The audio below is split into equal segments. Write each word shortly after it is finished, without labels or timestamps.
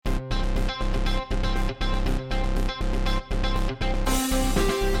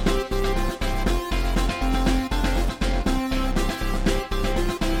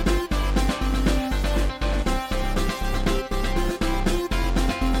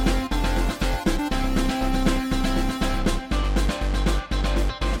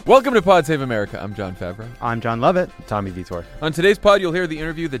Welcome to Pod Save America. I'm John Favreau. I'm John Lovett. Tommy Vitor. On today's pod, you'll hear the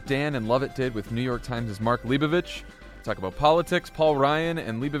interview that Dan and Lovett did with New York Times' Mark Leibovich. We'll talk about politics, Paul Ryan,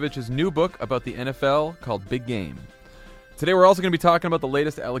 and Leibovich's new book about the NFL called Big Game. Today, we're also going to be talking about the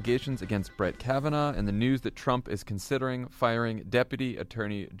latest allegations against Brett Kavanaugh and the news that Trump is considering firing Deputy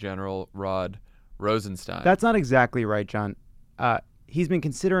Attorney General Rod Rosenstein. That's not exactly right, John. He's been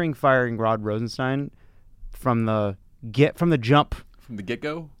considering firing Rod Rosenstein from the jump. From the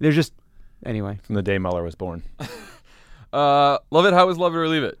get-go? There's just... Anyway. From the day Mueller was born. Lovett, how was Love It or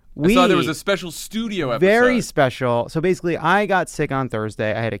Leave It? I saw there was a special studio episode. Very special. So basically, I got sick on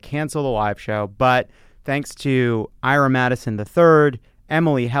Thursday. I had to cancel the live show, but thanks to Ira Madison III,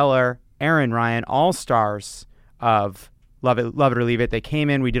 Emily Heller, Aaron Ryan, all stars of Love It or Leave It, they came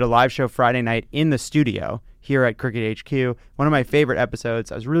in. We did a live show Friday night in the studio here at Cricket HQ. One of my favorite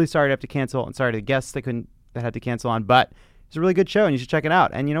episodes. I was really sorry to have to cancel, and sorry to the guests that had to cancel on, but it's a really good show, and you should check it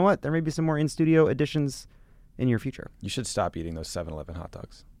out. And you know what? There may be some more in-studio editions in your future. You should stop eating those 7-Eleven hot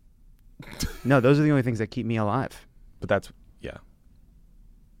dogs. No, those are the only things that keep me alive. But that's, yeah.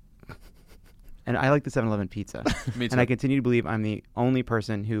 And I like the 7-Eleven pizza. Me too. And I continue to believe I'm the only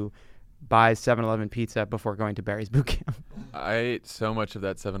person who buys 7-Eleven pizza before going to Barry's Boot Camp. I ate so much of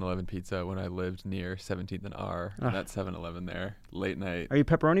that 7-Eleven pizza when I lived near 17th and R. Ugh. That 7-Eleven there, late night. Are you a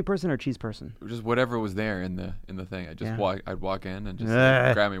pepperoni person or cheese person? Just whatever was there in the thing. I'd walk in and just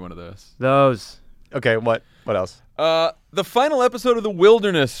Ugh. grab me one of those. Those. Okay, what else? The final episode of The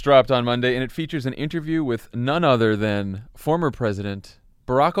Wilderness dropped on Monday, and it features an interview with none other than former President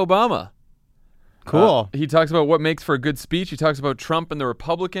Barack Obama. Cool. He talks about what makes for a good speech. He talks about Trump and the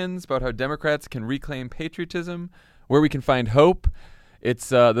Republicans, about how Democrats can reclaim patriotism, where we can find hope. It's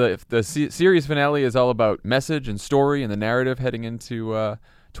the series finale is all about message and story and the narrative heading into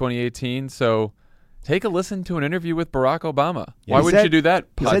 2018. So take a listen to an interview with Barack Obama. Yeah. Why You wouldn't said- you do that?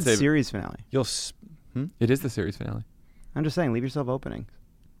 You Pod said Save- series finale. It is the series finale. I'm just saying, leave yourself opening.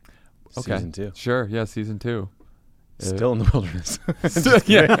 Okay. Season 2. Sure. Yeah, season 2. Still in the wilderness.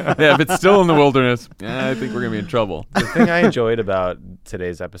 yeah. If it's still in the wilderness, I think we're gonna be in trouble. The thing I enjoyed about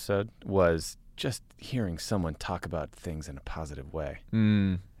today's episode was just hearing someone talk about things in a positive way.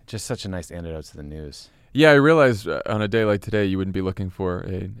 Just such a nice antidote to the news. Yeah, I realized on a day like today, you wouldn't be looking for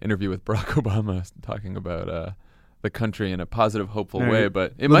an interview with Barack Obama talking about the country in a positive, hopeful way,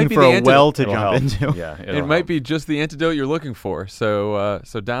 but it might be for the a antidote. well to It'll jump help. into. Yeah, It might be just the antidote you're looking for. So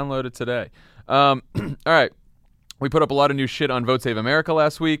download it today. All right. We put up a lot of new shit on Vote Save America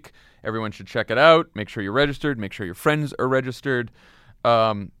last week. Everyone should check it out. Make sure you're registered. Make sure your friends are registered.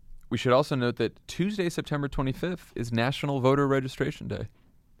 We should also note that Tuesday, September 25th is National Voter Registration Day.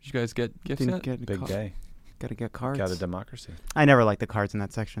 Did you guys get gifts yet? Big day. Gotta get cards. Got a democracy. I never liked the cards in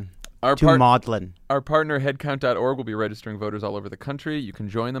that section. Our maudlin. Our partner, headcount.org, will be registering voters all over the country. You can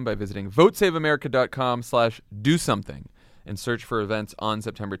join them by visiting votesaveamerica.com/do-something and search for events on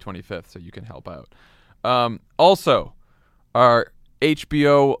September 25th so you can help out. Also, our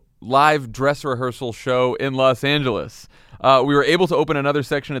HBO live dress rehearsal show in Los Angeles. We were able to open another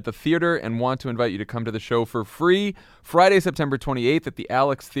section at the theater and want to invite you to come to the show for free Friday, September 28th at the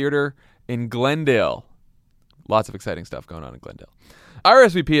Alex Theater in Glendale. Lots of exciting stuff going on in Glendale.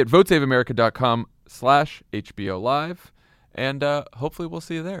 RSVP at votesaveamerica.com/HBO Live, and hopefully we'll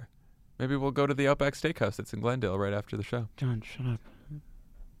see you there. Maybe we'll go to the Outback Steakhouse that's in Glendale right after the show. John, shut up.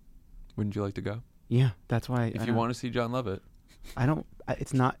 Wouldn't you like to go? Yeah, that's why. If you want to see John Lovett. I don't.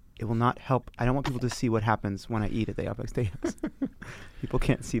 It's not. It will not help. I don't want people to see what happens when I eat at the Outback Steakhouse. People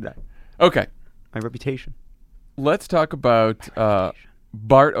can't see that. Okay. My reputation. Let's talk about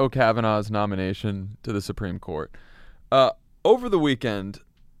Bart O'Kavanaugh's nomination to the Supreme Court. Over the weekend,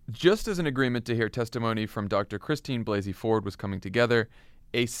 just as an agreement to hear testimony from Dr. Christine Blasey Ford was coming together,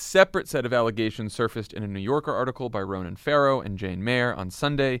 a separate set of allegations surfaced in a New Yorker article by Ronan Farrow and Jane Mayer on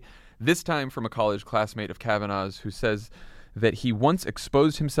Sunday, this time from a college classmate of Kavanaugh's who says that he once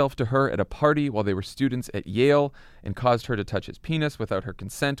exposed himself to her at a party while they were students at Yale and caused her to touch his penis without her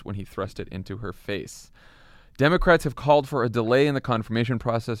consent when he thrust it into her face. Democrats have called for a delay in the confirmation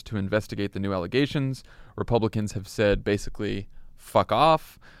process to investigate the new allegations. Republicans have said basically, fuck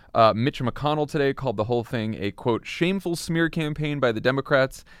off. Mitch McConnell today called the whole thing a, quote, shameful smear campaign by the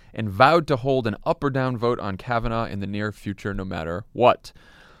Democrats and vowed to hold an up or down vote on Kavanaugh in the near future no matter what.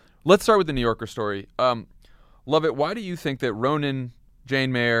 Let's start with the New Yorker story. Lovett, why do you think that Ronan,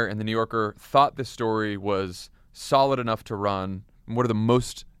 Jane Mayer, and the New Yorker thought this story was solid enough to run? And what are the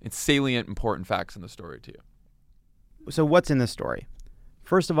most salient, important facts in the story to you? So what's in this story?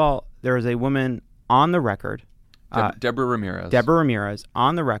 First of all, there is a woman on the record. Deborah Ramirez. Deborah Ramirez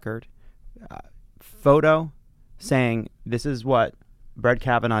on the record, photo saying this is what Brett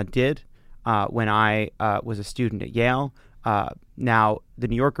Kavanaugh did when I was a student at Yale. Now, the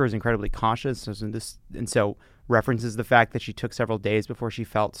New Yorker is incredibly cautious, and so references the fact that she took several days before she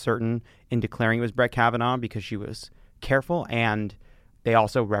felt certain in declaring it was Brett Kavanaugh because she was careful, and they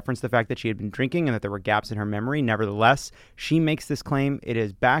also reference the fact that she had been drinking and that there were gaps in her memory. Nevertheless, she makes this claim. It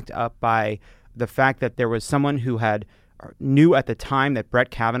is backed up by the fact that there was someone who knew at the time that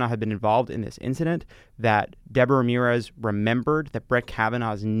Brett Kavanaugh had been involved in this incident, that Deborah Ramirez remembered that Brett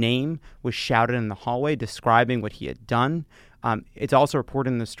Kavanaugh's name was shouted in the hallway describing what he had done. It's also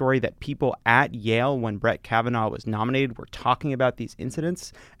reported in the story that people at Yale, when Brett Kavanaugh was nominated, were talking about these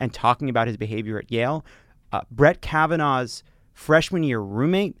incidents and talking about his behavior at Yale. Brett Kavanaugh's freshman year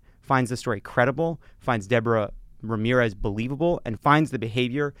roommate finds the story credible, finds Deborah Ramirez believable, and finds the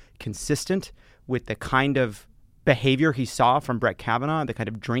behavior consistent with the kind of behavior he saw from Brett Kavanaugh, the kind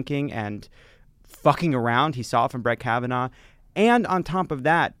of drinking and fucking around he saw from Brett Kavanaugh. And on top of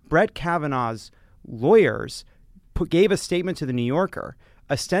that, Brett Kavanaugh's lawyers gave a statement to the New Yorker,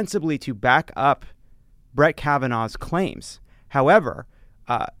 ostensibly to back up Brett Kavanaugh's claims. However,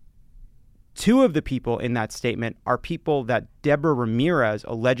 two of the people in that statement are people that Deborah Ramirez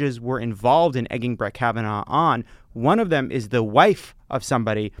alleges were involved in egging Brett Kavanaugh on. One of them is the wife of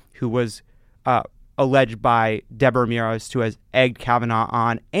somebody who was alleged by Deborah Ramirez to have egged Kavanaugh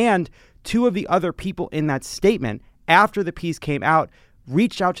on. And two of the other people in that statement, after the piece came out,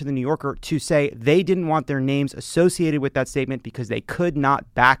 reached out to the New Yorker to say they didn't want their names associated with that statement because they could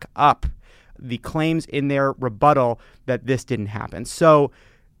not back up the claims in their rebuttal that this didn't happen. So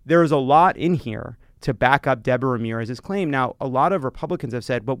there is a lot in here to back up Deborah Ramirez's claim. Now, a lot of Republicans have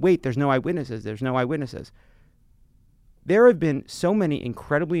said, but wait, there's no eyewitnesses. There's no eyewitnesses. There have been so many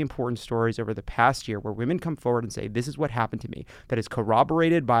incredibly important stories over the past year where women come forward and say, this is what happened to me, that is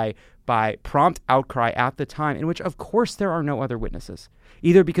corroborated by prompt outcry at the time, in which, of course, there are no other witnesses,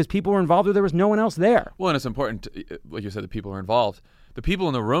 either because people were involved or there was no one else there. Well, and it's important, like you said, the people were involved. The people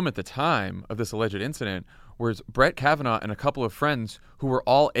in the room at the time of this alleged incident was Brett Kavanaugh and a couple of friends who were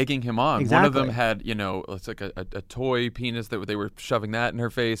all egging him on. Exactly. One of them had, it's like a toy penis that they were shoving that in her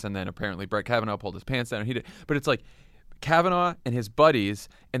face, and then apparently Brett Kavanaugh pulled his pants down and he did. But it's like Kavanaugh and his buddies,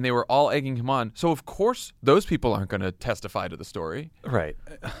 and they were all egging him on. So of course those people aren't going to testify to the story. Right.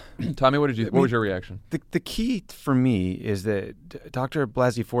 Tommy, what was your reaction? The key for me is that Dr.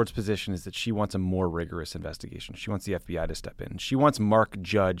 Blasey Ford's position is that she wants a more rigorous investigation. She wants the FBI to step in. She wants Mark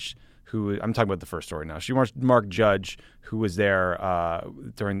Judge, who I'm talking about the first story now. She wants Mark Judge, who was there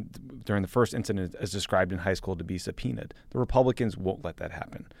during the first incident as described in high school, to be subpoenaed. The Republicans won't let that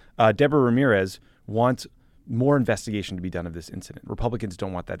happen. Deborah Ramirez wants more investigation to be done of this incident. Republicans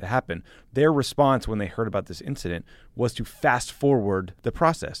don't want that to happen. Their response when they heard about this incident was to fast forward the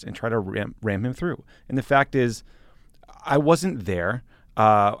process and try to ram him through. And the fact is, I wasn't there.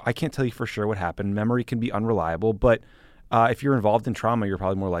 I can't tell you for sure what happened. Memory can be unreliable, but if you're involved in trauma, you're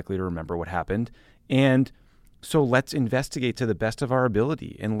probably more likely to remember what happened. And so let's investigate to the best of our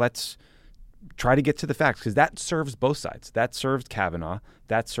ability, and let's try to get to the facts, because that serves both sides. That serves Kavanaugh.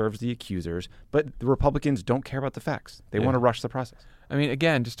 That serves the accusers. But the Republicans don't care about the facts. They want to rush the process. I mean,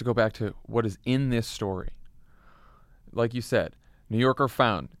 again, just to go back to what is in this story. Like you said, New Yorker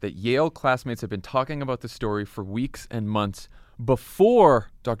found that Yale classmates had been talking about the story for weeks and months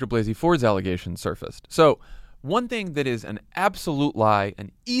before Dr. Blasey Ford's allegations surfaced. So one thing that is an absolute lie,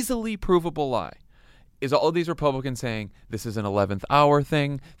 an easily provable lie, is all of these Republicans saying this is an 11th hour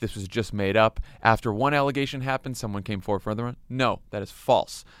thing, this was just made up. After one allegation happened, someone came forward for another one. No, that is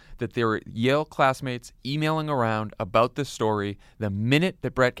false. That there were Yale classmates emailing around about this story the minute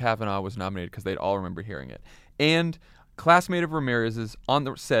that Brett Kavanaugh was nominated, because they'd all remember hearing it. And classmate of Ramirez's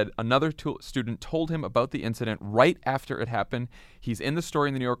said another student told him about the incident right after it happened. He's in the story,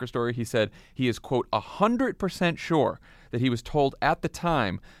 in the New Yorker story. He said he is, quote, 100% sure that he was told at the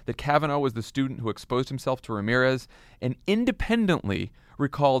time that Kavanaugh was the student who exposed himself to Ramirez, and independently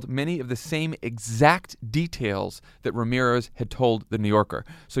recalled many of the same exact details that Ramirez had told the New Yorker.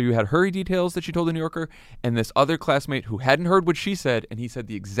 So you had her details that she told the New Yorker, and this other classmate who hadn't heard what she said, and he said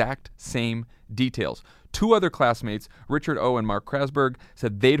the exact same details. Two other classmates, Richard O. and Mark Krasberg,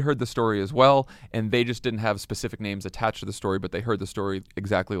 said they'd heard the story as well, and they just didn't have specific names attached to the story, but they heard the story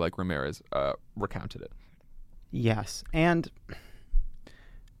exactly like Ramirez recounted it. Yes. And,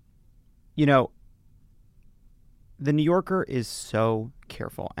 the New Yorker is so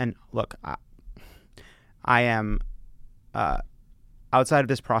careful. And look, I am outside of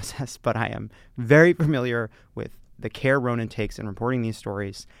this process, but I am very familiar with the care Ronan takes in reporting these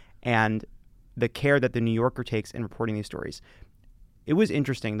stories and the care that the New Yorker takes in reporting these stories. It was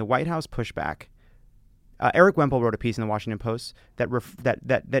interesting. The White House pushback Eric Wemple wrote a piece in the Washington Post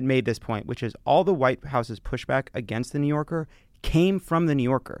that made this point, which is all the White House's pushback against the New Yorker came from the New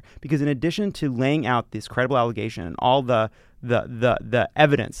Yorker, because in addition to laying out this credible allegation and all the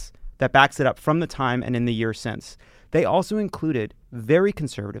evidence that backs it up from the time and in the years since, they also included very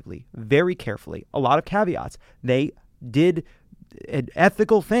conservatively, very carefully, a lot of caveats. They did an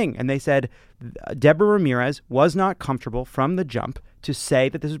ethical thing, and they said Deborah Ramirez was not comfortable from the jump to say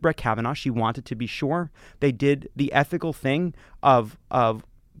that this is Brett Kavanaugh. She wanted to be sure. They did the ethical thing of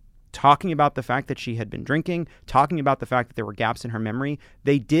talking about the fact that she had been drinking, talking about the fact that there were gaps in her memory.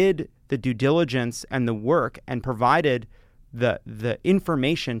 They did the due diligence and the work and provided the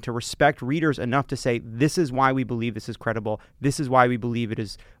information to respect readers enough to say, this is why we believe this is credible. This is why we believe it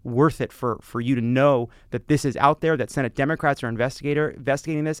is worth it for you to know that this is out there, that Senate Democrats are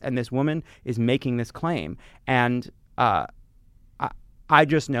investigating this, and this woman is making this claim. And I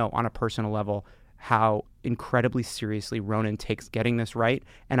just know on a personal level how incredibly seriously Ronan takes getting this right.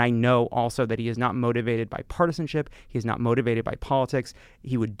 And I know also that he is not motivated by partisanship. He is not motivated by politics.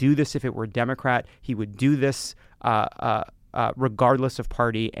 He would do this if it were a Democrat. He would do this regardless of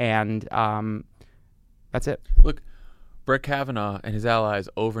party. And that's it. Look, Brett Kavanaugh and his allies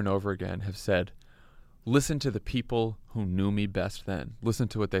over and over again have said, listen to the people who knew me best then. Listen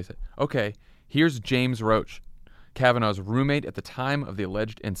to what they said. Okay, here's James Roach, Kavanaugh's roommate at the time of the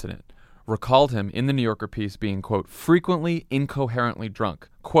alleged incident, recalled him in the New Yorker piece being, quote, frequently incoherently drunk.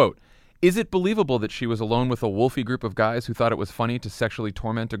 Quote, is it believable that she was alone with a wolfy group of guys who thought it was funny to sexually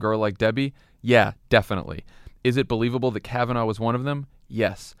torment a girl like Debbie? Yeah, definitely. Is it believable that Kavanaugh was one of them?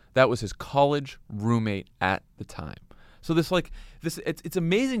 Yes. That was his college roommate at the time. So it's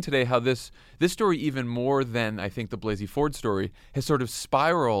amazing today how this story, even more than I think the Blasey Ford story, has sort of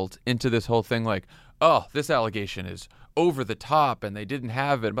spiraled into this whole thing like, oh, this allegation is over the top and they didn't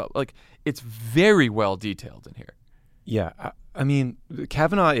have it. But like, it's very well detailed in here. Yeah. I mean,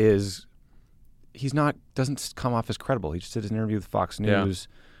 Kavanaugh doesn't come off as credible. He just did an interview with Fox News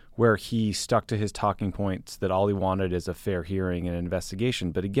where he stuck to his talking points that all he wanted is a fair hearing and an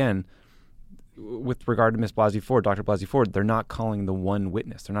investigation. But again, with regard to Ms. Blasey Ford, Dr. Blasey Ford, they're not calling the one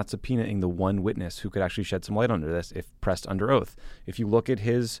witness. They're not subpoenaing the one witness who could actually shed some light under this if pressed under oath. If you look at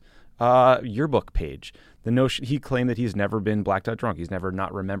his yearbook page, the notion he claimed that he's never been blacked out drunk. He's never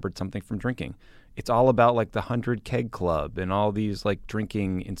not remembered something from drinking. It's all about like the 100 Keg Club and all these like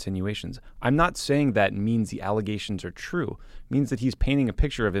drinking insinuations. I'm not saying that means the allegations are true. It means that he's painting a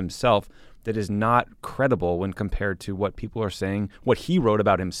picture of himself that is not credible when compared to what people are saying, what he wrote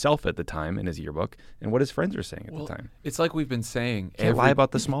about himself at the time in his yearbook, and what his friends are saying at the time. It's like we've been saying. Can't lie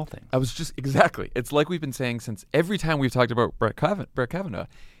about the small things. Exactly. It's like we've been saying since every time we've talked about Brett Kavanaugh,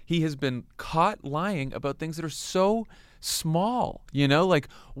 he has been caught lying about things that are so small. You know, like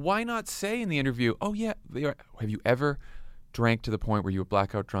why not say in the interview, oh yeah, have you ever drank to the point where you were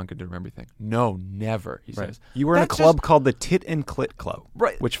blackout drunk and didn't remember anything? No, never, he says. You were in a club called the Tit and Clit Club,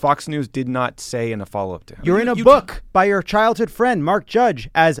 right? Which Fox News did not say in a follow-up to him. You're in a book by your childhood friend, Mark Judge,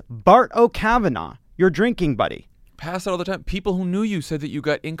 as Bart O'Kavanaugh, your drinking buddy. Pass it all the time. People who knew you said that you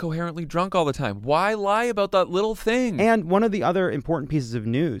got incoherently drunk all the time. Why lie about that little thing? And one of the other important pieces of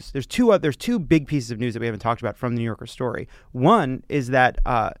news, there's two big pieces of news that we haven't talked about from the New Yorker story. One is that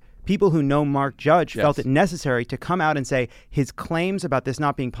people who know Mark Judge felt it necessary to come out and say his claims about this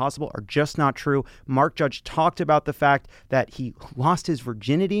not being possible are just not true. Mark Judge talked about the fact that he lost his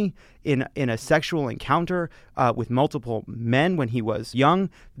virginity in a sexual encounter with multiple men when he was young,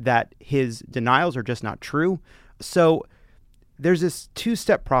 that his denials are just not true. So there's this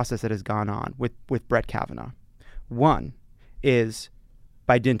two-step process that has gone on with Brett Kavanaugh. One is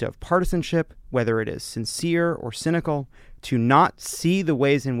by dint of partisanship, whether it is sincere or cynical, to not see the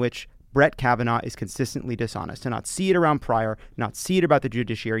ways in which Brett Kavanaugh is consistently dishonest, to not see it around Pryor, not see it about the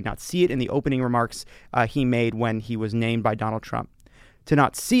judiciary, not see it in the opening remarks he made when he was named by Donald Trump, to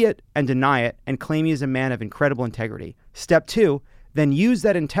not see it and deny it and claim he is a man of incredible integrity. Step two, then use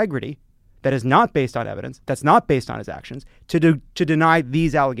that integrity that is not based on evidence, that's not based on his actions, to deny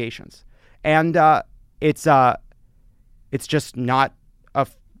these allegations. And it's just not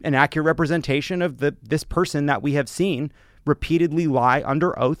an accurate representation of this person that we have seen repeatedly lie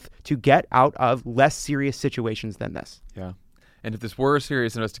under oath to get out of less serious situations than this. Yeah. And if this were a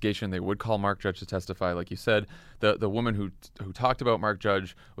serious investigation, they would call Mark Judge to testify. Like you said, the woman who talked about Mark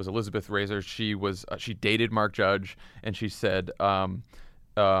Judge was Elizabeth Razor. She dated Mark Judge, and she said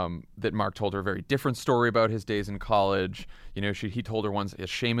that Mark told her a very different story about his days in college. You know, he told her once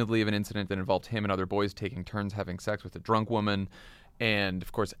ashamedly of an incident that involved him and other boys taking turns having sex with a drunk woman. And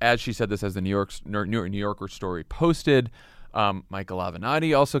of course, as she said this, as the New Yorker story posted, Michael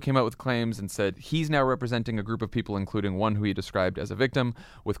Avenatti also came out with claims and said he's now representing a group of people, including one who he described as a victim,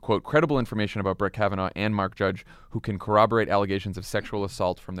 with, quote, credible information about Brett Kavanaugh and Mark Judge, who can corroborate allegations of sexual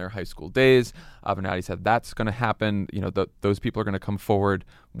assault from their high school days. Avenatti said that's going to happen. Those people are going to come forward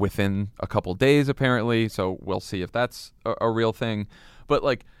within a couple days, apparently. So we'll see if that's a real thing. But,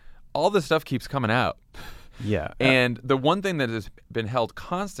 all this stuff keeps coming out. Yeah. And the one thing that has been held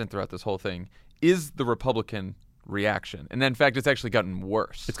constant throughout this whole thing is the Republican reaction. And in fact, it's actually gotten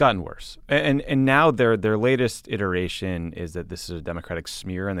worse. It's gotten worse. And now their latest iteration is that this is a Democratic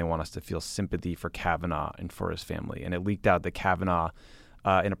smear and they want us to feel sympathy for Kavanaugh and for his family. And it leaked out that Kavanaugh,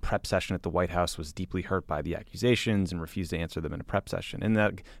 in a prep session at the White House, was deeply hurt by the accusations and refused to answer them in a prep session. And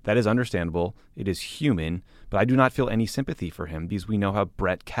that is understandable. It is human. But I do not feel any sympathy for him because we know how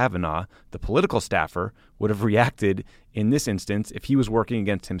Brett Kavanaugh, the political staffer, would have reacted in this instance if he was working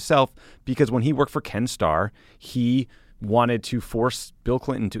against himself, because when he worked for Ken Starr, he wanted to force Bill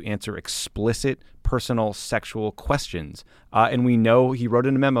Clinton to answer explicit personal sexual questions. And we know he wrote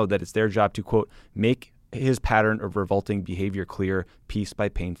in a memo that it's their job to, quote, make his pattern of revolting behavior clear piece by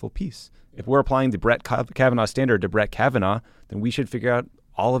painful piece. If we're applying the Brett Kavanaugh standard to Brett Kavanaugh, then we should figure out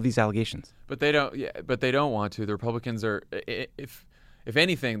all of these allegations. But they don't. Yeah, but they don't want to. The Republicans are, if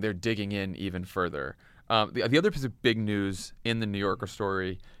anything, they're digging in even further. The other piece of big news in the New Yorker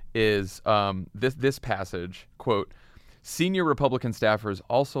story is this passage, quote, senior Republican staffers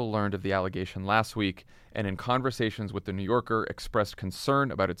also learned of the allegation last week and in conversations with the New Yorker expressed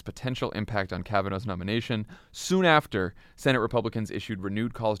concern about its potential impact on Kavanaugh's nomination. Soon after, Senate Republicans issued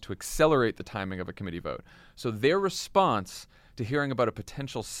renewed calls to accelerate the timing of a committee vote. So their response to hearing about a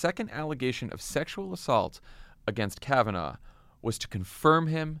potential second allegation of sexual assault against Kavanaugh was to confirm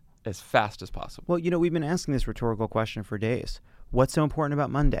him as fast as possible. Well, we've been asking this rhetorical question for days. What's so important about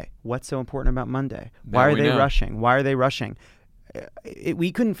Monday? What's so important about Monday? Why are they rushing? Why are they rushing?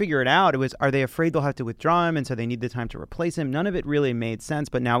 We couldn't figure it out. It was, are they afraid they'll have to withdraw him, and so they need the time to replace him? None of it really made sense,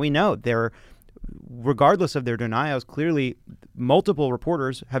 but now we know regardless of their denials, clearly multiple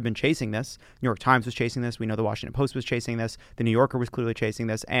reporters have been chasing this. New York Times was chasing this. We know the Washington Post was chasing this. The New Yorker was clearly chasing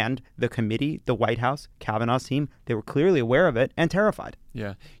this. And the committee, the White House, Kavanaugh's team, they were clearly aware of it and terrified.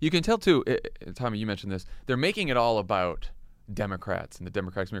 Yeah. You can tell, too, Tommy, you mentioned this, they're making it all about Democrats and the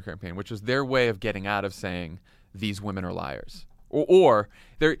Democratic smear campaign, which is their way of getting out of saying these women are liars. Or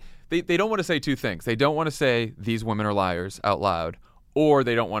they don't want to say two things. They don't want to say these women are liars out loud, or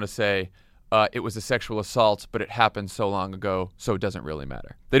they don't want to say it was a sexual assault, but it happened so long ago, so it doesn't really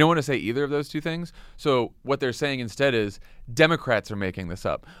matter. They don't want to say either of those two things. So what they're saying instead is Democrats are making this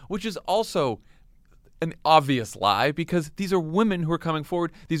up, which is also an obvious lie because these are women who are coming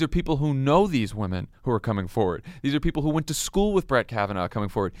forward. These are people who know these women who are coming forward. These are people who went to school with Brett Kavanaugh coming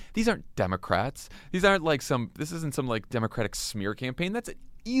forward. These aren't Democrats. These aren't this isn't some Democratic smear campaign. That's an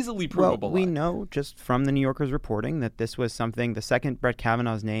easily provable lie. We lie. know just from the New Yorker's reporting that this was something, the second Brett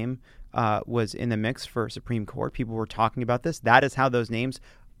Kavanaugh's name was in the mix for Supreme Court. People were talking about this. That is how those names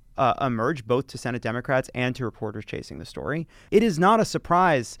emerged, both to Senate Democrats and to reporters chasing the story. It is not a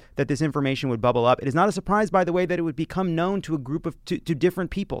surprise that this information would bubble up. It is not a surprise, by the way, that it would become known to a group of to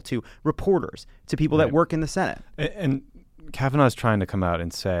different people, to reporters, to people that work in the Senate. And Kavanaugh's trying to come out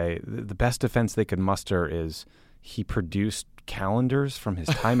and say the best defense they could muster is he produced calendars from his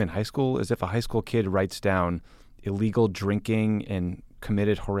time in high school, as if a high school kid writes down illegal drinking and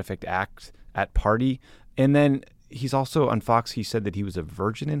committed horrific act at party. And then he's also on Fox, he said that he was a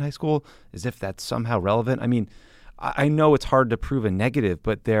virgin in high school, as if that's somehow relevant. I mean, I know it's hard to prove a negative,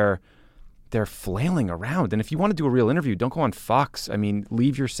 but they're flailing around. And if you want to do a real interview, don't go on Fox. I mean,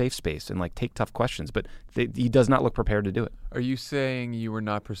 leave your safe space and take tough questions. But he does not look prepared to do it. Are you saying you were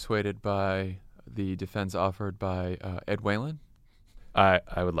not persuaded by the defense offered by Ed Whelan? I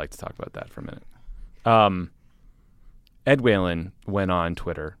would like to talk about that for a minute. Ed Whelan went on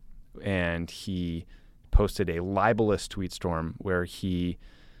Twitter and he posted a libelous tweet storm where he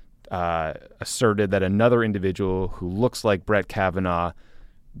asserted that another individual who looks like Brett Kavanaugh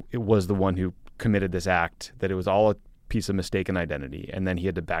was the one who committed this act, that it was all a piece of mistaken identity, and then he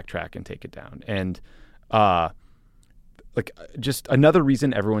had to backtrack and take it down. And just another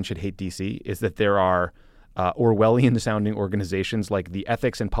reason everyone should hate DC is that there are Orwellian-sounding organizations like the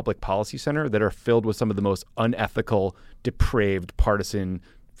Ethics and Public Policy Center that are filled with some of the most unethical, depraved, partisan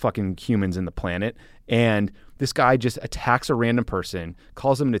fucking humans in the planet. And this guy just attacks a random person,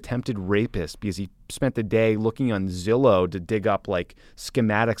 calls him an attempted rapist because he spent the day looking on Zillow to dig up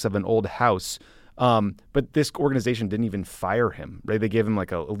schematics of an old house. But this organization didn't even fire him, right? They gave him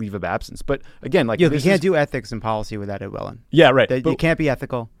a leave of absence. But again, you can't do ethics and policy without Ed Whelan. Yeah, right. You can't be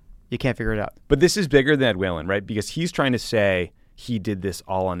ethical. You can't figure it out. But this is bigger than Ed Whalen, right? Because he's trying to say he did this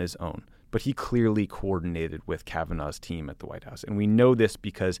all on his own. But he clearly coordinated with Kavanaugh's team at the White House. And we know this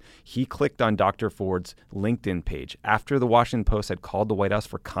because he clicked on Dr. Ford's LinkedIn page after the Washington Post had called the White House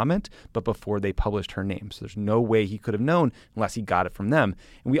for comment, but before they published her name. So there's no way he could have known unless he got it from them.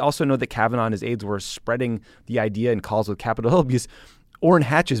 And we also know that Kavanaugh and his aides were spreading the idea in calls with Capitol Hill because Orrin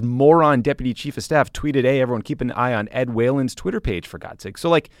Hatch's moron deputy chief of staff tweeted, hey, everyone keep an eye on Ed Whalen's Twitter page, for God's sake. So,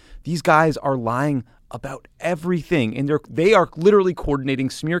 like, these guys are lying about everything, and they are literally coordinating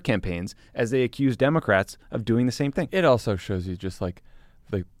smear campaigns as they accuse Democrats of doing the same thing. It also shows you just like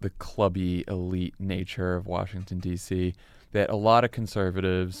the clubby elite nature of Washington, D.C., that a lot of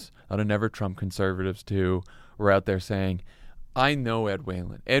conservatives, a lot of never Trump conservatives too, were out there saying, I know Ed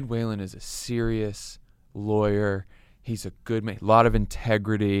Whalen. Ed Whalen is a serious lawyer. He's a good man, a lot of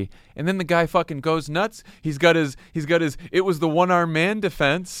integrity. And then the guy fucking goes nuts. He's got his it was the one-armed man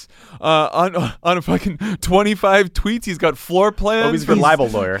defense on a fucking 25 tweets. He's got floor plans. Oh, he's a reliable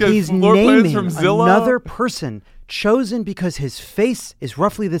lawyer. He's floor plans naming from Zillow. another person chosen because his face is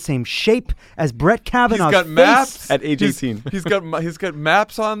roughly the same shape as Brett Kavanaugh's He's got face. maps At age 18. He's got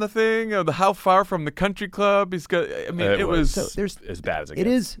maps on the thing. How far from the country club. He's got. I mean, it was. So there's as bad as it It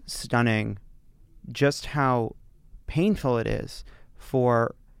gets. is stunning just how painful it is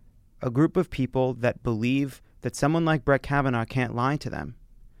for a group of people that believe that someone like Brett Kavanaugh can't lie to them,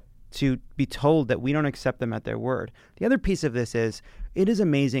 to be told that we don't accept them at their word. The other piece of this is, it is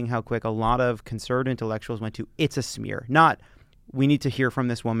amazing how quick a lot of conservative intellectuals went to, it's a smear, not we need to hear from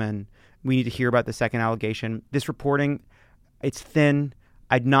this woman, we need to hear about the second allegation. This reporting, it's thin.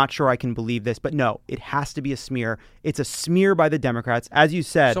 I'm not sure I can believe this, but no, it has to be a smear. It's a smear by the Democrats, as you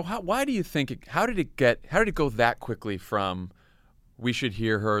said. So why do you think? How did it go that quickly from we should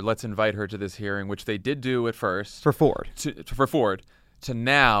hear her, let's invite her to this hearing, which they did do at first for Ford, for Ford, to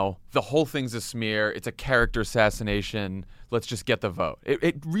now the whole thing's a smear. It's a character assassination. Let's just get the vote.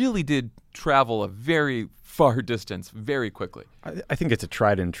 It really did travel a very far distance very quickly. I think it's a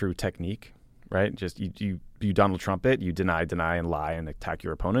tried and true technique, right? Just you Donald Trump it, you deny, and lie, and attack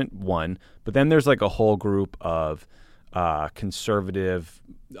your opponent, one. But then there's like a whole group of conservative,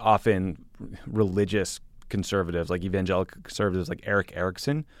 often religious conservatives, like evangelical conservatives like Eric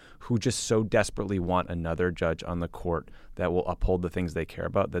Erickson, who just so desperately want another judge on the court that will uphold the things they care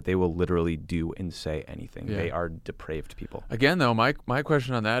about that they will literally do and say anything. Yeah. They are depraved people. Again, though, my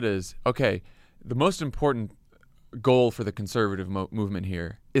question on that is, okay, the most important goal for the conservative movement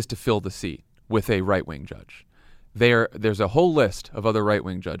here is to fill the seat with a right-wing judge. There's a whole list of other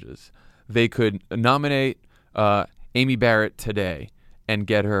right-wing judges. They could nominate Amy Barrett today and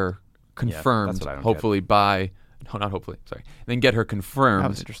get her confirmed, that's what I don't hopefully by... No, not hopefully. Sorry. Then get her confirmed. that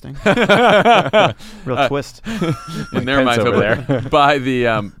was interesting. Real twist. In their minds over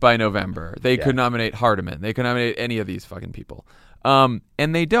there. by November. They could nominate Hardiman. They could nominate any of these fucking people. And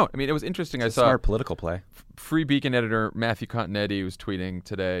they don't. I mean, it was interesting. I saw Smart political play. Free Beacon editor Matthew Continetti was tweeting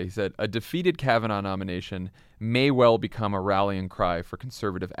today. He said, a defeated Kavanaugh nomination may well become a rallying cry for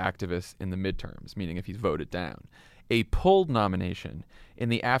conservative activists in the midterms, meaning if he's voted down. A pulled nomination in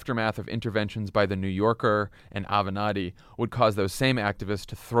the aftermath of interventions by The New Yorker and Avenatti would cause those same activists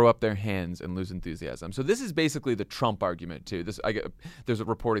to throw up their hands and lose enthusiasm. So this is basically the Trump argument, too. There's a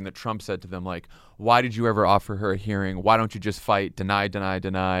reporting that Trump said to them, like, why did you ever offer her a hearing? Why don't you just fight? Deny, deny,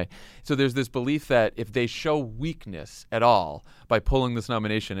 deny. So there's this belief that if they show weakness at all by pulling this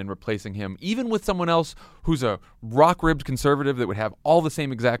nomination and replacing him, even with someone else who's a rock-ribbed conservative that would have all the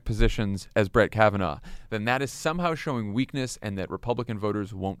same exact positions as Brett Kavanaugh, then that is somehow showing weakness and that Republican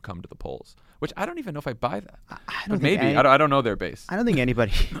voters won't come to the polls. Which I don't even know if I buy that. But maybe. I don't know their base. I don't think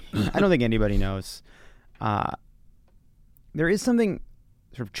anybody knows. There is something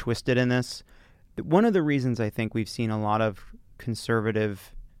sort of twisted in this. One of the reasons I think we've seen a lot of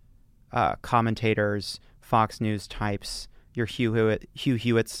conservative commentators, Fox News types, your Hugh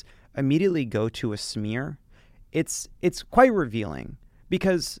Hewitts, immediately go to a smear. It's quite revealing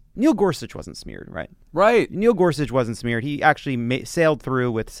because Neil Gorsuch wasn't smeared, right? Right. Neil Gorsuch wasn't smeared. He actually sailed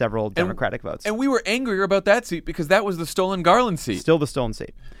through with several Democratic votes. And we were angrier about that seat because that was the stolen Garland seat. Still the stolen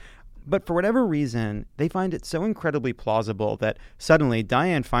seat. But for whatever reason, they find it so incredibly plausible that suddenly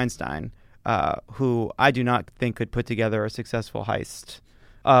Dianne Feinstein, who I do not think could put together a successful heist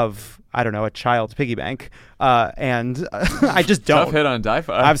of, I don't know, a child's piggy bank, and I just don't. Tough hit on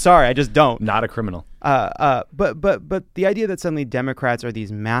DiFi. I'm sorry, I just don't. Not a criminal. But the idea that suddenly Democrats are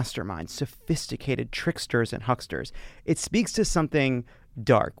these masterminds, sophisticated tricksters and hucksters, it speaks to something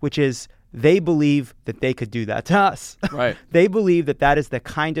dark, which is they believe that they could do that to us. Right. They believe that that is the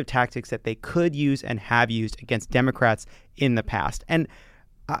kind of tactics that they could use and have used against Democrats in the past. And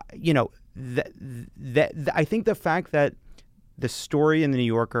I think the fact that the story in the New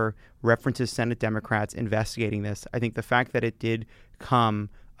Yorker references Senate Democrats investigating this, I think the fact that it did come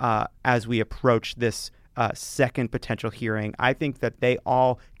as we approach this second potential hearing, I think that they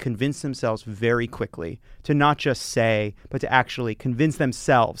all convinced themselves very quickly to not just say, but to actually convince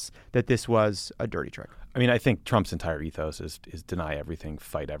themselves that this was a dirty trick. I mean, I think Trump's entire ethos is deny everything,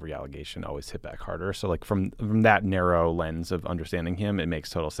 fight every allegation, always hit back harder. So like from that narrow lens of understanding him, it makes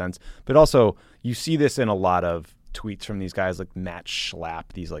total sense. But also you see this in a lot of tweets from these guys like Matt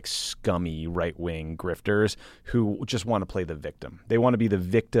Schlapp, these like scummy right-wing grifters who just want to play the victim. They want to be the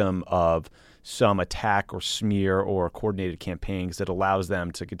victim of some attack or smear or coordinated campaigns that allows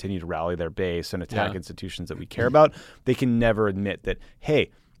them to continue to rally their base and attack institutions that we care about. They can never admit that,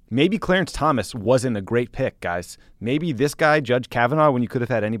 hey, maybe Clarence Thomas wasn't a great pick, guys. Maybe this guy, Judge Kavanaugh, when you could have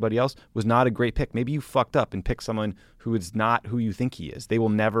had anybody else, was not a great pick. Maybe you fucked up and picked someone who is not who you think he is. They will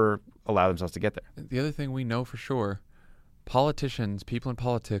never allow themselves to get there. The other thing we know for sure, politicians, people in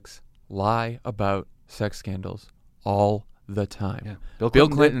politics, lie about sex scandals all the time. Yeah. Bill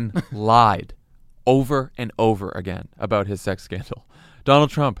Clinton lied over and over again about his sex scandal.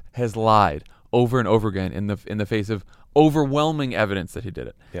 Donald Trump has lied over and over again in the face of overwhelming evidence that he did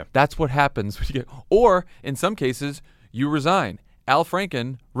it. Yeah. That's what happens when you get, or in some cases, you resign. Al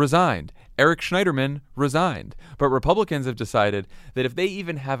Franken resigned. Eric Schneiderman resigned. But Republicans have decided that if they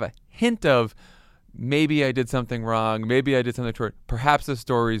even have a hint of maybe I did something wrong, maybe I did something toward, perhaps the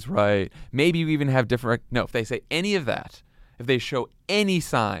story's right, maybe you even have different, no, if they say any of that, if they show any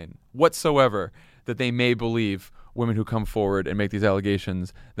sign whatsoever that they may believe women who come forward and make these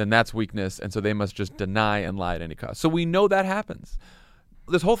allegations, then that's weakness, and so they must just deny and lie at any cost. So we know that happens.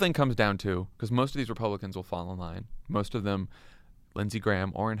 This whole thing comes down to, because most of these Republicans will fall in line, most of them, Lindsey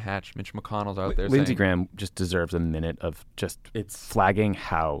Graham, Orrin Hatch, Mitch McConnell's out there Lindsey saying, Graham just deserves a minute of just flagging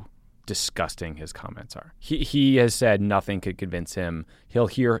how disgusting his comments are. He has said nothing could convince him. I'll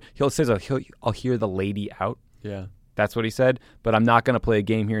hear the lady out. Yeah. That's what he said, but I'm not going to play a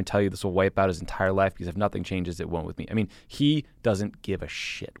game here and tell you this will wipe out his entire life because if nothing changes, it won't with me. I mean, he doesn't give a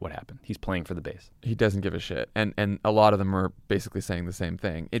shit what happened. He's playing for the base. He doesn't give a shit. And a lot of them are basically saying the same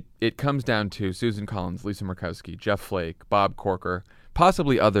thing. It comes down to Susan Collins, Lisa Murkowski, Jeff Flake, Bob Corker,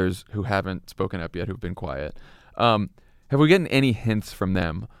 possibly others who haven't spoken up yet, who've been quiet. Have we gotten any hints from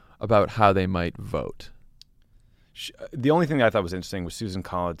them about how they might vote? The only thing that I thought was interesting was Susan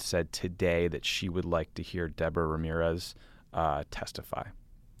Collins said today that she would like to hear Deborah Ramirez testify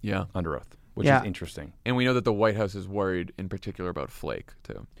under oath, which is interesting. And we know that the White House is worried in particular about Flake,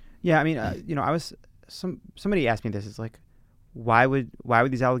 too. Yeah, I mean, somebody asked me this. It's like, why would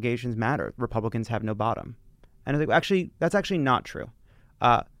these allegations matter? Republicans have no bottom. And I was like, actually, that's actually not true.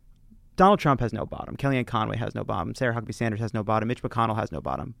 Donald Trump has no bottom. Kellyanne Conway has no bottom. Sarah Huckabee Sanders has no bottom. Mitch McConnell has no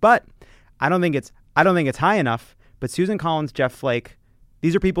bottom. But I don't think it's high enough. But Susan Collins, Jeff Flake,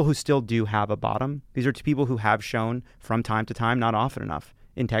 these are people who still do have a bottom. These are people who have shown from time to time, not often enough,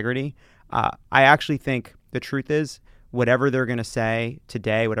 integrity. I actually think the truth is whatever they're going to say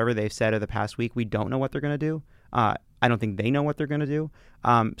today, whatever they've said over the past week, we don't know what they're going to do. I don't think they know what they're going to do.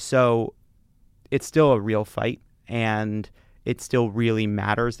 So it's still a real fight, and it still really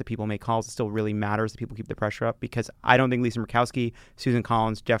matters that people make calls. It still really matters that people keep the pressure up, because I don't think Lisa Murkowski, Susan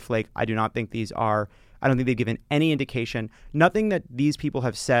Collins, Jeff Flake, I don't think they've given any indication. Nothing that these people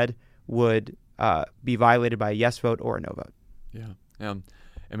have said would be violated by a yes vote or a no vote. Yeah.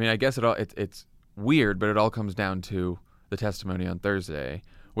 I mean, I guess it's weird, but it all comes down to the testimony on Thursday,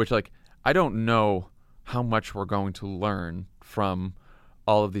 which, like, I don't know how much we're going to learn from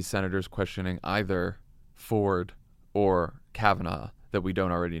all of these senators questioning either Ford or Kavanaugh that we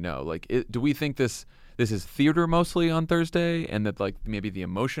don't already know. Like, do we think this is theater mostly on Thursday, and that like maybe the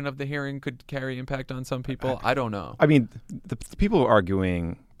emotion of the hearing could carry impact on some people? I don't know. I mean, the people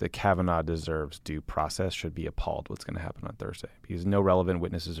arguing that Kavanaugh deserves due process should be appalled what's going to happen on Thursday, because no relevant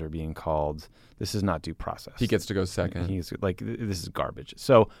witnesses are being called. This is not due process. He gets to go second. He's like, this is garbage.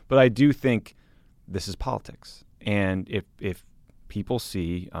 So, but I do think this is politics, and if people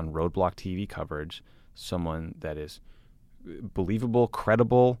see on Roadblock TV coverage someone that is believable,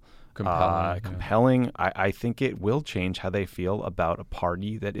 credible, compelling, I think it will change how they feel about a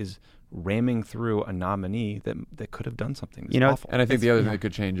party that is ramming through a nominee that could have done something awful. And I think the other thing that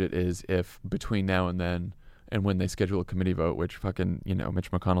could change it is if between now and then, and when they schedule a committee vote, which fucking,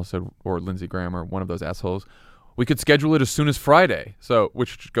 Mitch McConnell said, or Lindsey Graham, or one of those assholes, we could schedule it as soon as Friday. So,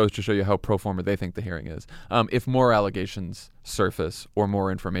 which goes to show you how pro forma they think the hearing is. If more allegations surface or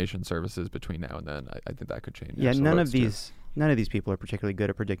more information surfaces between now and then, I think that could change. Yeah, none of these people are particularly good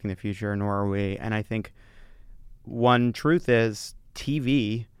at predicting the future, nor are we. And I think one truth is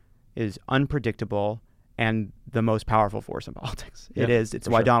TV is unpredictable and the most powerful force in politics. Yeah, it is. It's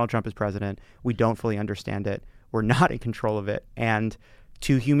for why sure. Donald Trump is president. We don't fully understand it. We're not in control of it. And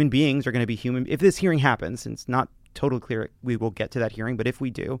two human beings are going to be human. If this hearing happens, and it's not totally clear we will get to that hearing, but if we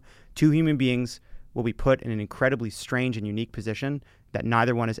do, two human beings will be put in an incredibly strange and unique position that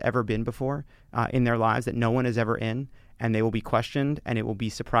neither one has ever been before in their lives, that no one is ever in. And they will be questioned, and it will be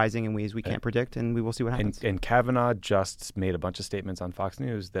surprising in ways we can't predict, and we will see what happens. And Kavanaugh just made a bunch of statements on Fox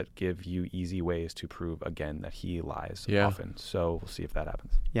News that give you easy ways to prove again that he lies often. So we'll see if that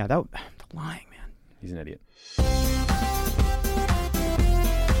happens. Yeah, the lying, man. He's an idiot.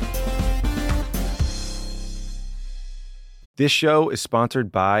 This show is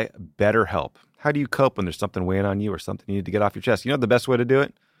sponsored by BetterHelp. How do you cope when there's something weighing on you or something you need to get off your chest? You know the best way to do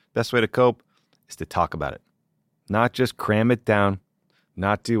it? Best way to cope is to talk about it. Not just cram it down,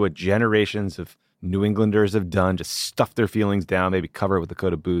 not do what generations of New Englanders have done, just stuff their feelings down, maybe cover it with a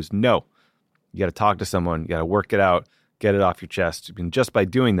coat of booze. No, you got to talk to someone. You got to work it out, get it off your chest. And just by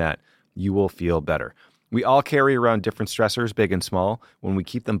doing that, you will feel better. We all carry around different stressors, big and small. When we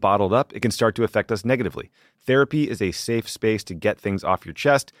keep them bottled up, it can start to affect us negatively. Therapy is a safe space to get things off your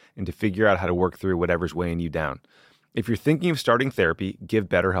chest and to figure out how to work through whatever's weighing you down. If you're thinking of starting therapy, give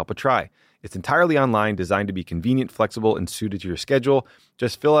BetterHelp a try. It's entirely online, designed to be convenient, flexible, and suited to your schedule.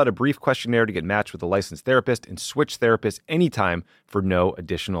 Just fill out a brief questionnaire to get matched with a licensed therapist and switch therapists anytime for no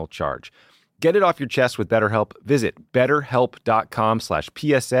additional charge. Get it off your chest with BetterHelp. Visit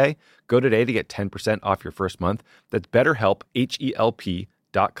betterhelp.com/PSA. Go today to get 10% off your first month. That's BetterHelp,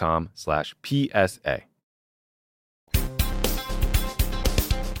 HELP.com/PSA.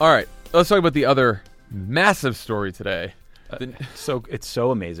 All right, let's talk about the other massive story today. So it's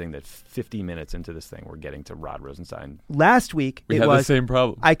so amazing that 50 minutes into this thing, we're getting to Rod Rosenstein. Last week, We it had was, the same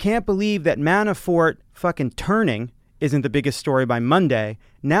problem. I can't believe that Manafort fucking turning isn't the biggest story by Monday.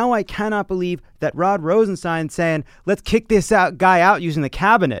 Now I cannot believe that Rod Rosenstein saying, let's kick this guy out using the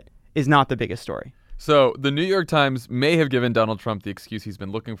cabinet is not the biggest story. So the New York Times may have given Donald Trump the excuse he's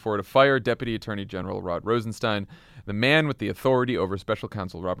been looking for to fire Deputy Attorney General Rod Rosenstein, the man with the authority over Special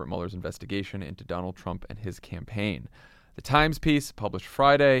Counsel Robert Mueller's investigation into Donald Trump and his campaign. The Times piece, published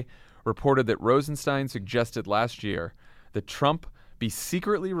Friday, reported that Rosenstein suggested last year that Trump be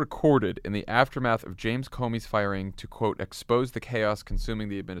secretly recorded in the aftermath of James Comey's firing to, quote, expose the chaos consuming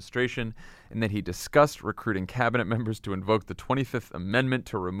the administration, and that he discussed recruiting cabinet members to invoke the 25th Amendment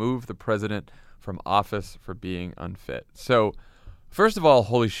to remove the president from office for being unfit. So, first of all,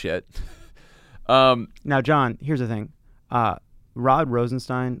 holy shit. Now, John, here's the thing. Rod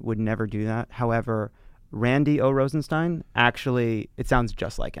Rosenstein would never do that. However, Randy O. Rosenstein, actually, it sounds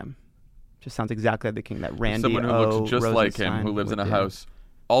just like him. Just sounds exactly like the king that Randy Someone who O. looks just like him, Rosenstein who lives in a would do. house,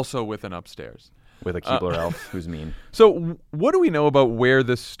 also with an upstairs. With a Keebler elf who's mean. So what do we know about where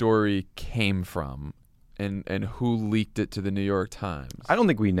this story came from and who leaked it to the New York Times? I don't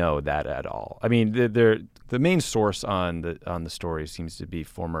think we know that at all. I mean, the main source on the story seems to be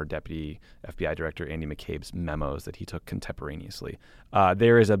former Deputy FBI Director Andy McCabe's memos that he took contemporaneously.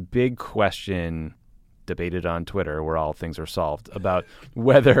 There is a big question debated on Twitter, where all things are solved, about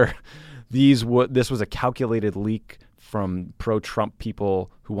whether this was a calculated leak from pro-Trump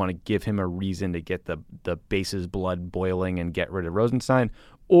people who want to give him a reason to get the base's blood boiling and get rid of Rosenstein,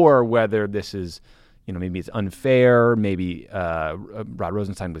 or whether this is, maybe it's unfair. Maybe Rod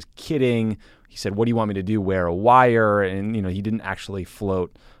Rosenstein was kidding. He said, "What do you want me to do? Wear a wire?" And he didn't actually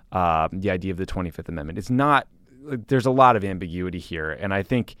float the idea of the 25th Amendment. It's not. There's a lot of ambiguity here, and I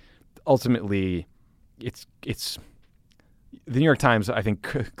think ultimately, it's the New York Times, I think,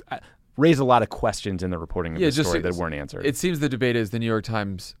 raised a lot of questions in the reporting of the story that weren't answered. It seems the debate is the New York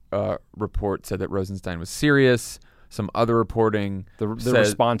Times report said that Rosenstein was serious. Some other reporting, the said,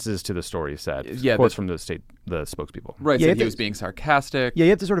 responses to the story said, quotes from the spokespeople, right? Yeah, said he was being sarcastic. Yeah, you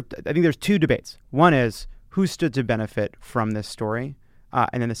have to I think there's two debates. One is who stood to benefit from this story,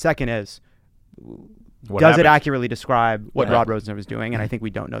 and then the second is does it accurately describe what Rod Rosenstein was doing? And I think we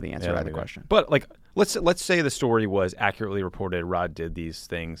don't know the answer to either question. But let's say the story was accurately reported. Rod did these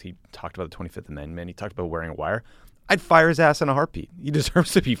things. He talked about the 25th Amendment. He talked about wearing a wire. I'd fire his ass in a heartbeat. He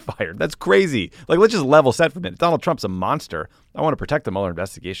deserves to be fired. That's crazy. Let's just level set for a minute. Donald Trump's a monster. I want to protect the Mueller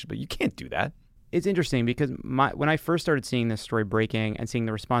investigation, but you can't do that. It's interesting because when I first started seeing this story breaking and seeing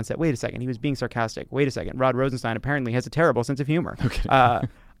the response that, wait a second, he was being sarcastic. Wait a second, Rod Rosenstein apparently has a terrible sense of humor. Okay.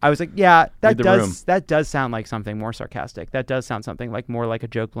 I was like, yeah, that does sound like something more sarcastic. That does sound something like more like a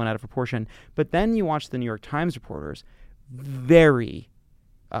joke blown out of proportion. But then you watch the New York Times reporters very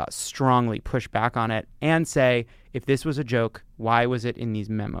strongly push back on it and say, if this was a joke, why was it in these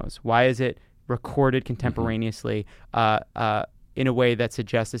memos? Why is it recorded contemporaneously? in a way that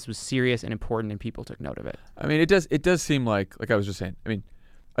suggests this was serious and important and people took note of it. I mean, it does seem like I was just saying, I mean,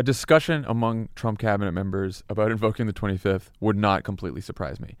 a discussion among Trump cabinet members about invoking the 25th would not completely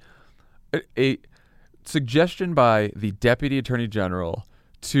surprise me. A suggestion by the Deputy Attorney General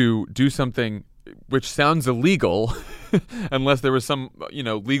to do something which sounds illegal, unless there was some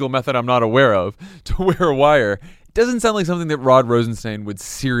legal method I'm not aware of, to wear a wire, doesn't sound like something that Rod Rosenstein would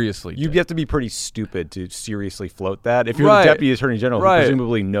seriously do. You'd have to be pretty stupid to seriously float that. If you're Right. the Deputy Attorney General, who Right.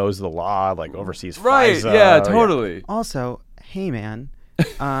 presumably knows the law, like oversees Right, FISA. yeah, totally. Also, hey man,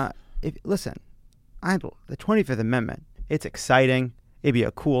 listen, the 25th Amendment, it's exciting. It'd be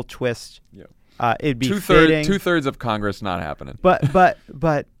a cool twist. Yeah. It'd be fitting. Two-thirds of Congress not happening.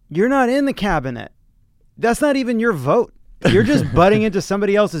 But you're not in the cabinet. That's not even your vote. You're just butting into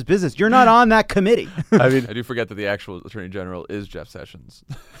somebody else's business. You're not on that committee. I mean, I do forget that the actual Attorney General is Jeff Sessions.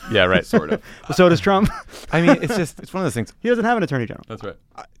 yeah, right. Sort of. So does Trump. I mean, it's one of those things. He doesn't have an attorney general. That's right.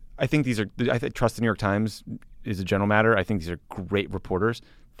 I think I trust the New York Times is a general matter. I think these are great reporters.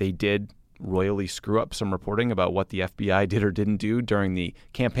 They did royally screw up some reporting about what the FBI did or didn't do during the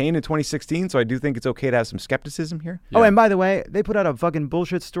campaign in 2016. So I do think it's okay to have some skepticism here. Oh, and by the way, they put out a fucking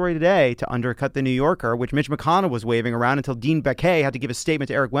bullshit story today to undercut the New Yorker, which Mitch McConnell was waving around until Dean Baquet had to give a statement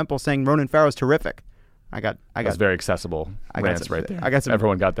to Eric Wemple saying Ronan Farrow's terrific. That's very accessible rants right there. I got some.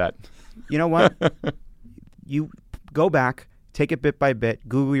 Everyone got that. You know what? You go back, take it bit by bit,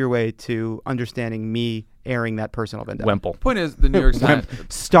 Google your way to understanding me airing that personal vendetta. Wemple. Point is, the New York Times.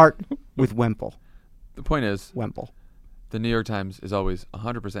 Start with Wemple. The point is, Wemple. the New York Times is always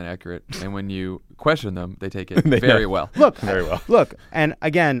 100% accurate, and when you question them, they take it They- very yeah. well. Look, Very well. Look, and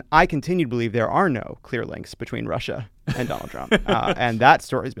again, I continue to believe there are no clear links between Russia and Donald Trump, and that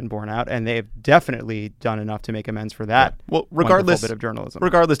story has been borne out, and they've definitely done enough to make amends for that. Well, wonderful regardless, bit of journalism.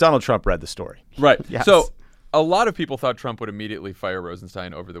 Donald Trump read the story. Right. Yes. So a lot of people thought Trump would immediately fire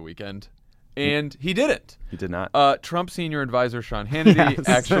Rosenstein over the weekend, and he didn't. He did not. Trump senior advisor Sean Hannity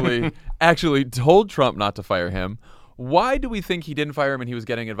Yes. actually told Trump not to fire him. Why do we think he didn't fire him and he was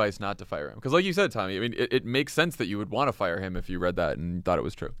getting advice not to fire him? Because like you said, Tommy, I mean, it makes sense that you would want to fire him if you read that and thought it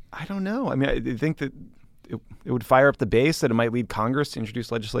was true. I don't know. I mean, I think that it would fire up the base, that it might lead Congress to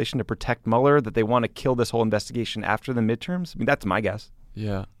introduce legislation to protect Mueller, that they want to kill this whole investigation after the midterms. I mean, that's my guess.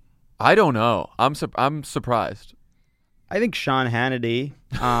 Yeah. I don't know. I'm surprised. I think Sean Hannity,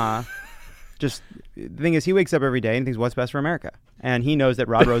 just the thing is, he wakes up every day and thinks what's best for America. And he knows that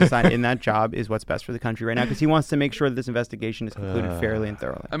Rod Rosenstein in that job is what's best for the country right now because he wants to make sure that this investigation is concluded fairly and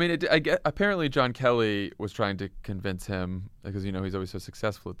thoroughly. I mean, apparently John Kelly was trying to convince him, because, he's always so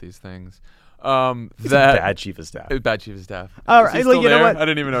successful at these things, He's a bad chief of staff. Bad chief of staff. All Is he right, still look, you know there? what? I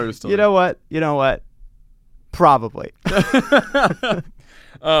didn't even know he was still You know what? Probably.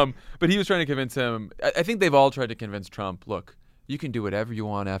 But he was trying to convince him. I think they've all tried to convince Trump, look, you can do whatever you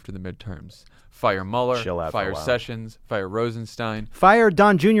want after the midterms. Fire Mueller, Chill out for a fire while. Sessions, fire Rosenstein, Fire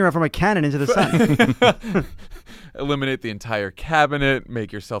Don Jr. from a cannon into the sun. eliminate the entire cabinet,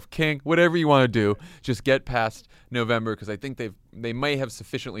 make yourself king, whatever you want to do. Just get past November, because I think they may have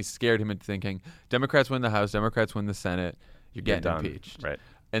sufficiently scared him into thinking Democrats win the House, Democrats win the Senate, you're getting done. impeached. Right.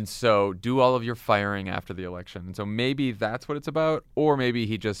 And so do all of your firing after the election. And so maybe that's what it's about. Or maybe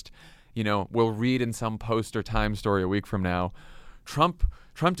he just, will read in some Post or Time story a week from now, Trump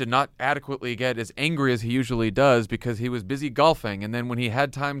did not adequately get as angry as he usually does because he was busy golfing. And then when he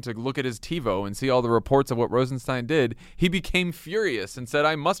had time to look at his TiVo and see all the reports of what Rosenstein did, he became furious and said,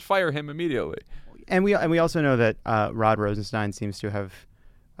 I must fire him immediately. And we also know that Rod Rosenstein seems to have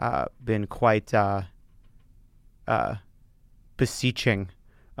been quite beseeching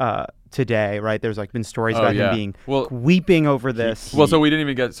today, right? There's been stories about him being weeping over this. So we didn't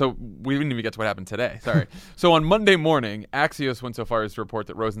even get to what happened today. Sorry. So on Monday morning, Axios went so far as to report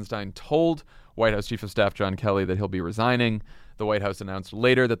that Rosenstein told White House Chief of Staff John Kelly that he'll be resigning. The White House announced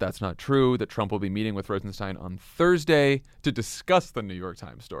later that that's not true, that Trump will be meeting with Rosenstein on Thursday to discuss the New York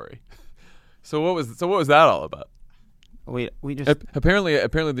Times story. So what was that all about? We just Apparently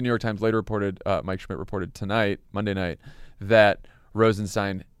the New York Times later reported, Mike Schmidt reported tonight, Monday night, that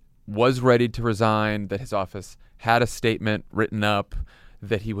Rosenstein was ready to resign, that his office had a statement written up,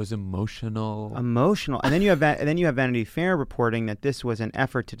 that he was emotional. And then you have Vanity Fair reporting that this was an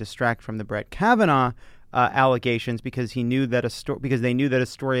effort to distract from the Brett Kavanaugh allegations because they knew that a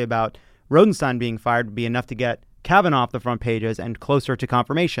story about Rosenstein being fired would be enough to get Kavanaugh off the front pages and closer to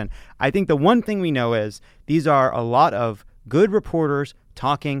confirmation. I think the one thing we know is these are a lot of good reporters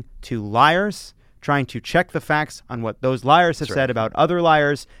talking to liars, trying to check the facts on what those liars have said about other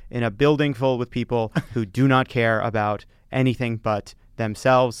liars in a building full with people who do not care about anything but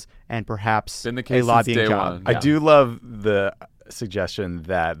themselves and perhaps Been the a case since lobbying day job. one. I do love the suggestion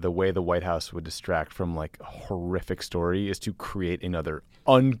that the way the White House would distract from like a horrific story is to create another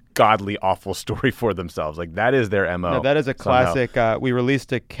ungodly, awful story for themselves. Like that is their MO. No, that is a somehow. classic. We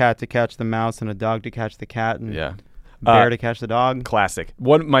released a cat to catch the mouse and a dog to catch the cat and Yeah. bear to catch the dog. Classic.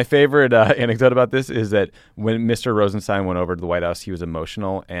 My favorite anecdote about this is that when Mr. Rosenstein went over to the White House, he was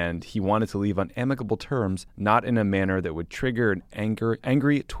emotional and he wanted to leave on amicable terms, not in a manner that would trigger an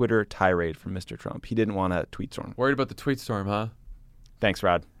angry Twitter tirade from Mr. Trump. He didn't want a tweet storm. Worried about the tweet storm, huh? Thanks,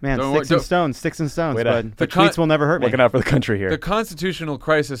 Rod. Man, Don't sticks worry- and stones, sticks and stones. Wait a- But the the con- tweets will never hurt me. Looking out for the country here. The constitutional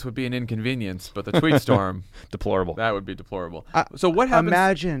crisis would be an inconvenience, but the tweet storm, Deplorable. that would be deplorable. So what happens?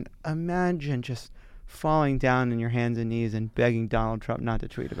 Imagine just falling down on your hands and knees and begging Donald Trump not to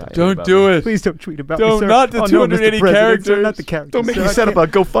tweet about you. Don't do it. Please don't tweet about Don't- me, sir. not the Oh, no, 280 Mr. President, sir, characters. not the characters. Don't make sir. me I set up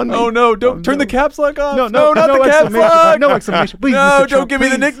can't- a GoFundMe. Oh no! Don't Oh, turn the no. caps lock off. No, not no the caps exclamation lock. point, no exclamation. Please, No, Mr. don't Trump, give me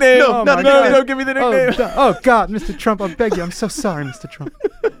the please. nickname. No, No, my no, God. don't give me the nickname. Oh, God, Mr. Trump, I beg you. I'm so sorry, Mr. Trump.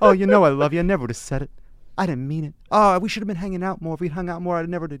 Oh, you know I love you. I never would have said it. I didn't mean it. Oh, we should have been hanging out more. If we'd hung out more, I'd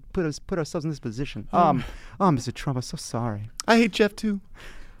never have put ourselves in this position. Mr. Trump, I'm so sorry. I hate Jeff too.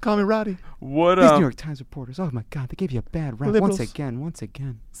 Call me Roddy. What? These New York Times reporters, oh my God, they gave you a bad rap Liberals. once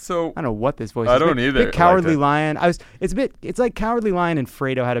again. So I don't know what this voice I is. don't Bit- either. Bit Cowardly I like Lion. It's like Cowardly Lion and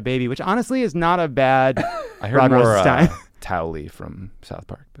Fredo had a baby, which honestly is not a bad. I heard Rod more Rosenstein. Towley from South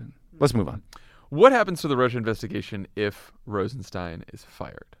Park, but let's move on. what happens to the Russia investigation if Rosenstein is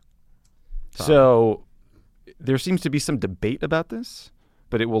fired? Tom. So there seems to be some debate about this,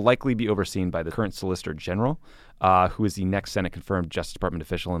 but it will likely be overseen by the current Solicitor General, who is the next Senate-confirmed Justice Department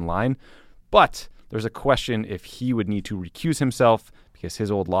official in line. But there's a question if he would need to recuse himself because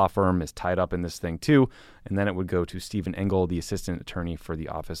his old law firm is tied up in this thing too, and then it would go to Stephen Engel, the assistant attorney for the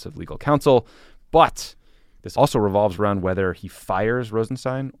Office of Legal Counsel. But this also revolves around whether he fires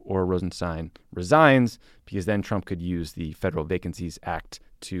Rosenstein or Rosenstein resigns, because then Trump could use the Federal Vacancies Act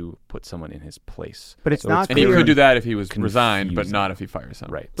to put someone in his place. But it's not And he clear. could do that if he was resigned, but Confusing. not if he fires him.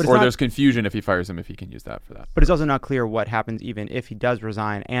 Right. But it's Or not- there's confusion if he fires him, if he can use that for that. But it's also not clear what happens even if he does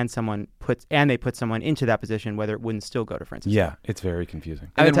resign and they put someone into that position, whether it wouldn't still go to Francis. Yeah, it's very confusing.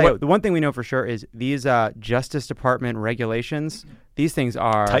 I And would then tell what- you, the one thing we know for sure is these Justice Department regulations, these things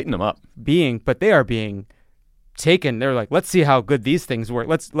are Tighten them up. but they are being taken. They're like, let's see how good these things work.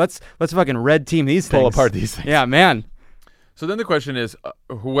 Let's fucking red team these things. Pull apart these things. Yeah, man. So then the question is,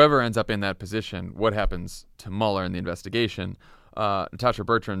 whoever ends up in that position, what happens to Mueller in the investigation? Natasha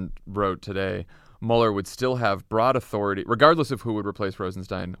Bertrand wrote today, Mueller would still have broad authority, regardless of who would replace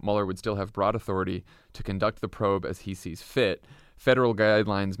Rosenstein, Mueller would still have broad authority to conduct the probe as he sees fit. Federal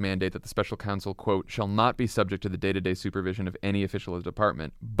guidelines mandate that the special counsel, quote, shall not be subject to the day-to-day supervision of any official of the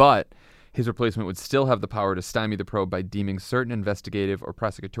department, but his replacement would still have the power to stymie the probe by deeming certain investigative or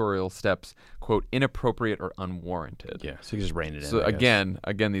prosecutorial steps, quote, inappropriate or unwarranted. Yeah, so you just rein it in. So I guess.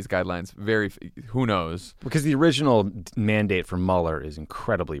 again, these guidelines who knows? Because the original mandate for Mueller is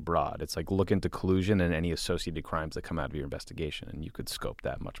incredibly broad. It's like look into collusion and any associated crimes that come out of your investigation, and you could scope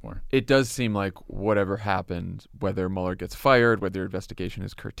that much more. It does seem like whatever happened, whether Mueller gets fired, whether investigation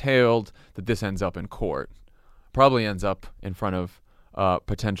is curtailed, that this ends up in court. Probably ends up in front of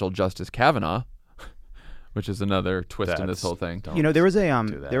potential Justice Kavanaugh, which is another twist in this That's- whole thing. don't You know, there was do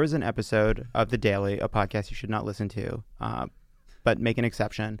that. there was an episode of The Daily, a podcast you should not listen to, but make an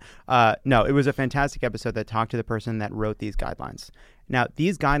exception. No, it was a fantastic episode that talked to the person that wrote these guidelines. Now,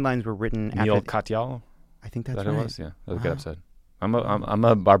 these guidelines were written Neil after. Katyal? I think Is that's that right. who it was? Yeah, that was a good Wow. episode. I'm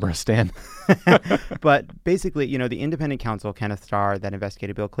a Barbara Stan. But basically, you know, the independent counsel, Kenneth Starr, that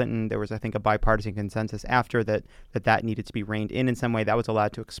investigated Bill Clinton, there was, I think, a bipartisan consensus after that needed to be reined in some way. That was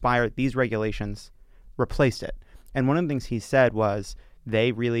allowed to expire. These regulations replaced it. And one of the things he said was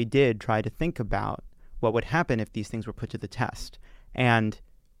they really did try to think about what would happen if these things were put to the test. And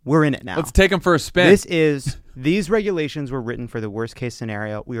we're in it now. Let's take him for a spin. These regulations were written for the worst case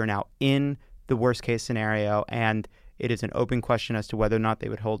scenario. We are now in the worst case scenario, and it is an open question as to whether or not they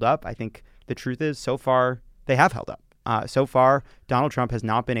would hold up. I think the truth is, so far, they have held up. So far, Donald Trump has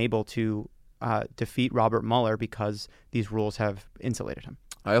not been able to defeat Robert Mueller because these rules have insulated him.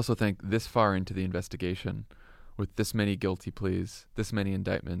 I also think this far into the investigation, with this many guilty pleas, this many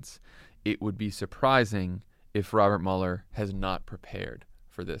indictments, it would be surprising if Robert Mueller has not prepared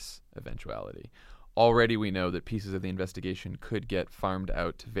for this eventuality. Already we know that pieces of the investigation could get farmed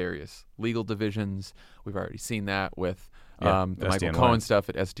out to various legal divisions. We've already seen that with the Michael SDNY. Cohen stuff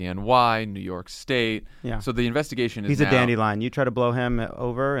at SDNY, New York State. Yeah. So the investigation is He's now, a dandelion. You try to blow him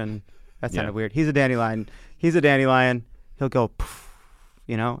over, and that sounded Yeah. weird. He's a dandelion. He'll go, poof,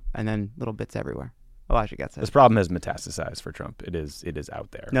 you know, and then little bits everywhere. Elijah gets it. This problem has metastasized for Trump. It is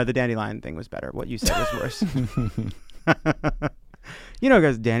out there. No, the dandelion thing was better. What you said was worse. You know,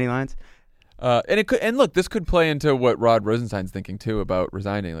 guys, dandelions. And look, this could play into what Rod Rosenstein's thinking too about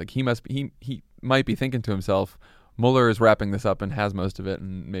resigning. Like he might be thinking to himself, Mueller is wrapping this up and has most of it,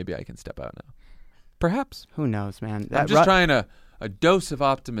 and maybe I can step out now. Perhaps. Who knows, man? I'm just trying a dose of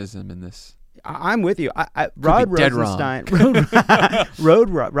optimism in this. I'm with you. Rod dead Rosenstein.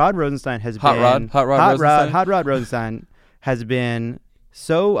 Rod Rosenstein has been Hot Rod Rosenstein has been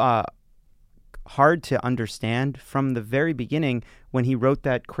so hard to understand from the very beginning when he wrote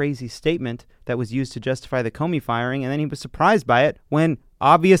that crazy statement that was used to justify the Comey firing, and then he was surprised by it when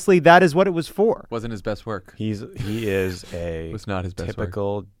obviously that is what it was for. Wasn't his best work. He is a was not his best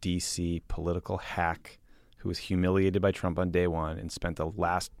typical work. DC political hack who was humiliated by Trump on day one and spent the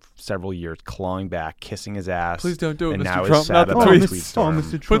last several years clawing back, kissing his ass. Please don't do it, and Mr. now Trump. is sad Not the about tweet. tweet storm.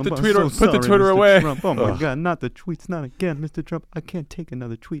 Mr. Trump, Put the I'm Twitter Mr. away. Trump. Oh my God, not the tweets, not again, Mr. Trump. I can't take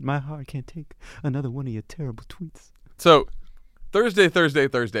another tweet. My heart can't take another one of your terrible tweets. So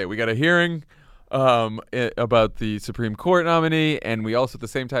Thursday, we got a hearing about the Supreme Court nominee, and we also at the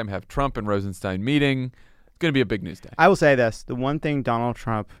same time have Trump and Rosenstein meeting. It's going to be a big news day. I will say this. The one thing Donald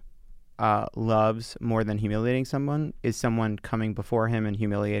Trump loves more than humiliating someone is someone coming before him and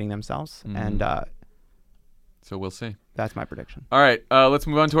humiliating themselves. And so we'll see. That's my prediction. All right, let's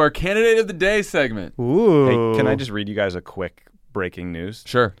move on to our Candidate of the Day segment. Ooh. Hey, can I just read you guys a quick breaking news?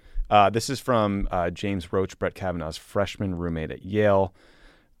 Sure. This is from James Roach, Brett Kavanaugh's freshman roommate at Yale.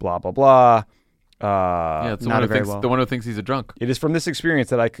 Blah, blah, blah. Yeah, it's the one who thinks he's a drunk. It is from this experience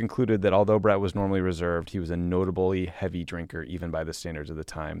that I concluded that although Brett was normally reserved, he was a notably heavy drinker, even by the standards of the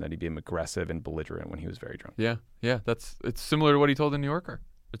time, that he became aggressive and belligerent when he was very drunk. Yeah, it's similar to what he told the New Yorker.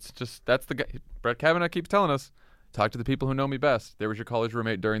 It's just, that's the guy. Brett Kavanaugh keeps telling us, talk to the people who know me best. There was your college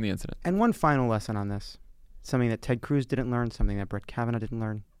roommate during the incident. And one final lesson on this, something that Ted Cruz didn't learn, something that Brett Kavanaugh didn't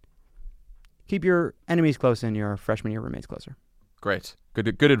learn. Keep your enemies close and your freshman year roommates closer. Great.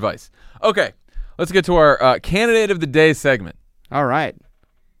 Good advice. Okay, let's get to our Candidate of the Day segment. All right.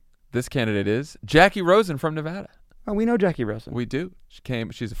 This candidate is Jackie Rosen from Nevada. Oh, we know Jackie Rosen. We do.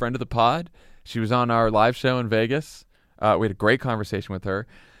 She's a friend of the pod. She was on our live show in Vegas. We had a great conversation with her.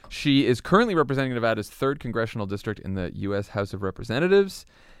 She is currently representing Nevada's 3rd congressional district in the U.S. House of Representatives.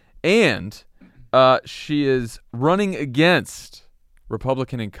 And she is running against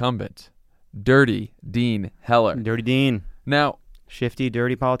Republican incumbent Dirty Dean Heller. Dirty Dean. Now, shifty,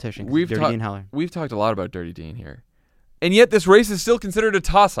 dirty politician. Dirty Dean Heller. We've talked a lot about Dirty Dean here. And yet this race is still considered a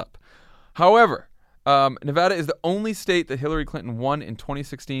toss-up. However, Nevada is the only state that Hillary Clinton won in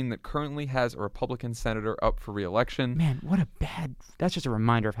 2016 that currently has a Republican senator up for re-election. Man, what a bad... That's just a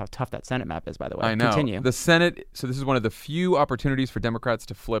reminder of how tough that Senate map is, by the way. I know. Continue. The Senate, so this is one of the few opportunities for Democrats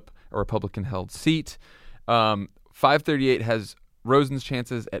to flip a Republican-held seat. 538 has Rosen's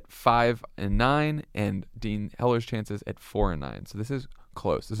chances at 5 and 9, and Dean Heller's chances at 4 and 9. So this is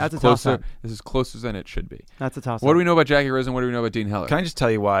close. That's is a closer. toss-up. This is closer than it should be. That's a toss-up. What do we know about Jackie Rosen? What do we know about Dean Heller? Can I just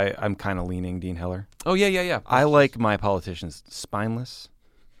tell you why I'm kind of leaning Dean Heller? Oh, yeah. I like my politicians spineless,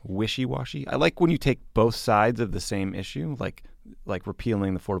 wishy-washy. I like when you take both sides of the same issue, like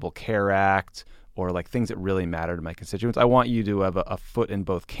repealing the Affordable Care Act or like things that really matter to my constituents. I want you to have a foot in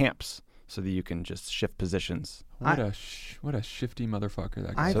both camps so that you can just shift positions. What a shifty motherfucker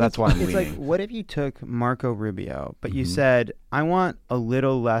that guy. So that's why I'm it's leaning. like, what if you took Marco Rubio, but you said, I want a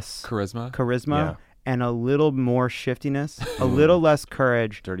little less charisma and a little more shiftiness, a little less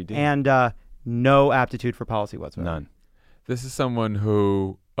courage, Dirty Dean. and no aptitude for policy whatsoever. None. This is someone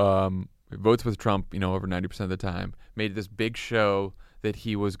who votes with Trump, over 90% of the time, made this big show that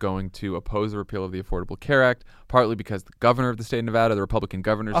he was going to oppose the repeal of the Affordable Care Act, partly because the governor of the state of Nevada, the Republican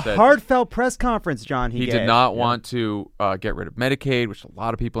governor, said... A heartfelt press conference, John, he gave. did not want to get rid of Medicaid, which a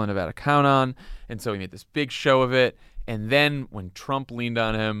lot of people in Nevada count on, and so he made this big show of it. And then when Trump leaned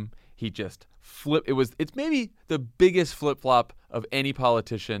on him, he just flipped. It's maybe the biggest flip-flop of any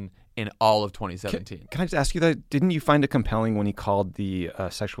politician in all of 2017. Can I just ask you that? Didn't you find it compelling when he called the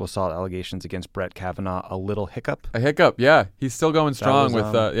sexual assault allegations against Brett Kavanaugh a little hiccup? A hiccup, yeah. He's still going strong was,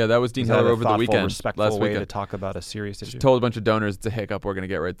 with that was Dean Heller over the weekend. Respectful last way weekend to talk about a serious issue. Just told a bunch of donors it's a hiccup. We're going to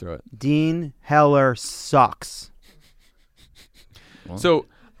get right through it. Dean Heller sucks. Well, So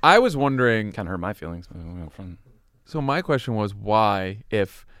I was wondering. kind of hurt my feelings. So my question was why,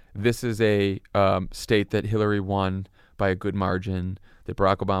 if this is a state that Hillary won by a good margin, that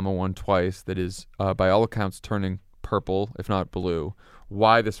Barack Obama won twice, that is by all accounts turning purple, if not blue,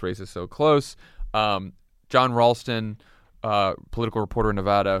 why this race is so close. John Ralston, political reporter in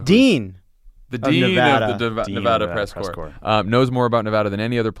Nevada. Dean The Of dean Nevada. of the Dean of Nevada Nevada Press Press Corps, Corps. knows more about Nevada than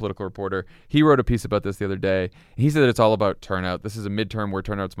any other political reporter. He wrote a piece about this the other day. He said that it's all about turnout. This is a midterm where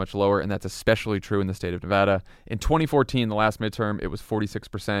turnout's much lower, and that's especially true in the state of Nevada. In 2014, the last midterm, it was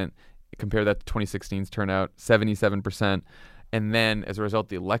 46%. Compare that to 2016's turnout, 77%. And then, as a result,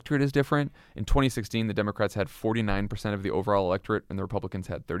 the electorate is different. In 2016, the Democrats had 49% of the overall electorate, and the Republicans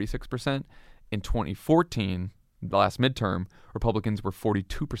had 36%. In 2014, the last midterm, Republicans were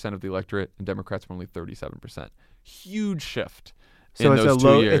 42% of the electorate, and Democrats were only 37%. Huge shift So in it's those a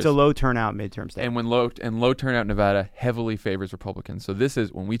low 2 years. it's a low turnout midterm state. And low turnout in Nevada heavily favors Republicans. So this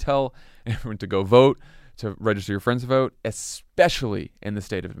is when we tell everyone to go vote, to register your friends to vote, especially in the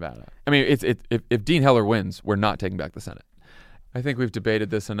state of Nevada. I mean, if Dean Heller wins, we're not taking back the Senate. I think we've debated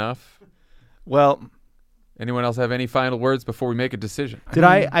this enough. Well, Anyone else have any final words before we make a decision?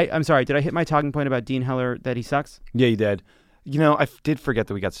 I'm sorry, did I hit my talking point about Dean Heller that he sucks? yeah, you did. I did forget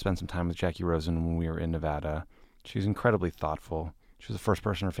that we got to spend some time with Jackie Rosen when we were in Nevada. She was incredibly thoughtful. She was the first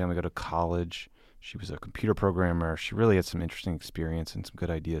person in her family to go to college. She was a computer programmer. She really had some interesting experience and some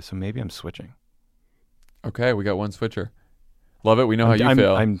good ideas. So maybe I'm switching. Okay, we got one switcher. Love it. We know how you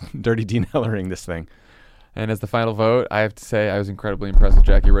feel. I'm dirty Dean Hellering this thing. And as the final vote, I have to say I was incredibly impressed with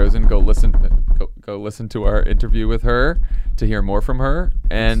Jackie Rosen. Go listen to our interview with her to hear more from her.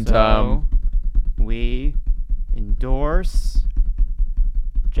 And So, we endorse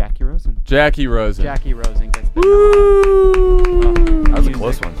Jackie Rosen. Jackie Rosen. Jackie Rosen gets the Woo! nod. That was a Music-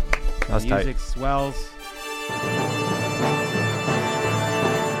 close one. That was tight. Music swells.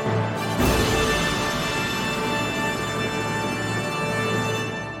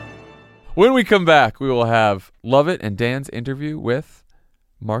 When we come back, we will have Lovett and Dan's interview with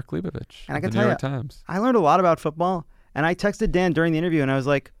Mark Leibovich And I of can the tell New York you- Times. I learned a lot about football, and I texted Dan during the interview, and I was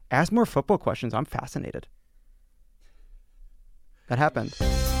like, ask more football questions. I'm fascinated. That happened.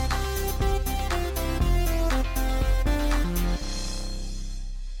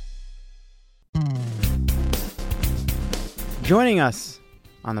 Joining us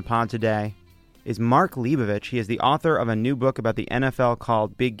on the pod today is Mark Leibovich. He is the author of a new book about the NFL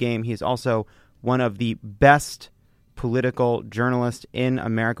called Big Game. He is also one of the best political journalists in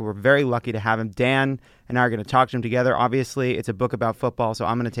America. We're very lucky to have him. Dan and I are going to talk to him together. Obviously, it's a book about football, so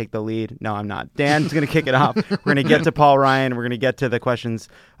I'm going to take the lead. No, I'm not. Dan's going to kick it off. We're going to get to Paul Ryan. We're going to get to the questions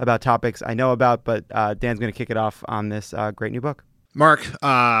about topics I know about, but Dan's going to kick it off on this great new book. Mark,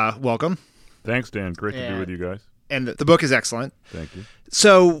 welcome. Thanks, Dan. Great to be with you guys. And the book is excellent. Thank you.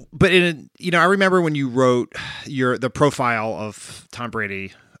 So, but I remember when you wrote the profile of Tom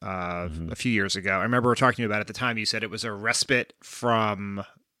Brady a few years ago. I remember talking about it at the time. You said it was a respite from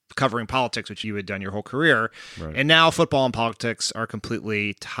covering politics, which you had done your whole career, Right. and now football and politics are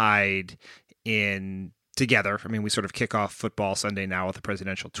completely tied in together. I mean, we sort of kick off football Sunday now with a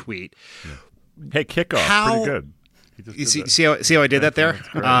presidential tweet. Hey, kickoff. How- Pretty good. He just You did see, that. see how I did that there? That's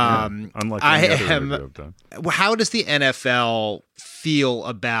great, yeah. Unlike any other interview I've done. How does the NFL feel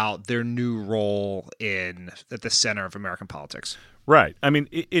about their new role at the center of American politics? Right. I mean,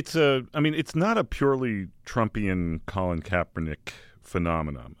 it's not a purely Trumpian Colin Kaepernick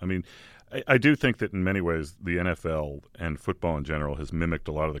phenomenon. I mean, I do think that in many ways the NFL and football in general has mimicked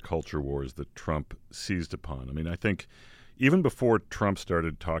a lot of the culture wars that Trump seized upon. I mean, I think even before Trump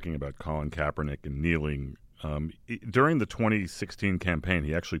started talking about Colin Kaepernick and kneeling, during the 2016 campaign,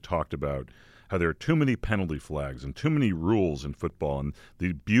 he actually talked about how there are too many penalty flags and too many rules in football, and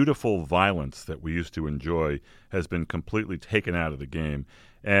the beautiful violence that we used to enjoy has been completely taken out of the game.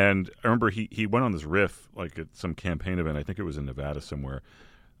 And I remember he went on this riff like at some campaign event, I think it was in Nevada somewhere,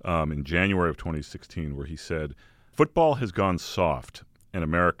 in January of 2016, where he said, "Football has gone soft, and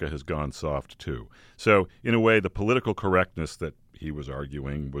America has gone soft too." So in a way, the political correctness that he was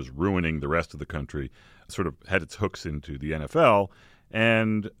arguing was ruining the rest of the country sort of had its hooks into the NFL.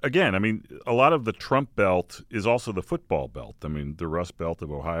 And again, I mean, a lot of the Trump belt is also the football belt. I mean, the Rust Belt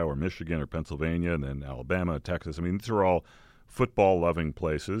of Ohio or Michigan or Pennsylvania, and then Alabama, Texas. I mean, these are all football-loving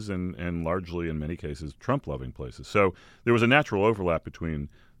places and largely, in many cases, Trump-loving places. So there was a natural overlap between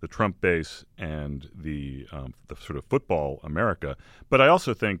the Trump base and the sort of football America. But I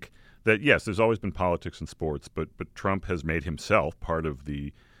also think that, yes, there's always been politics and sports, but Trump has made himself part of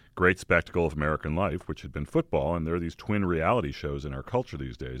the great spectacle of American life, which had been football, and there are these twin reality shows in our culture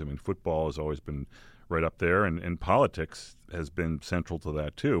these days. I mean, football has always been right up there, and politics has been central to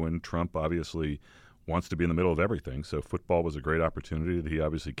that too, and Trump obviously wants to be in the middle of everything, so football was a great opportunity that he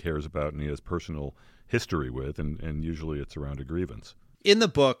obviously cares about and he has personal history with, and usually it's around a grievance. In the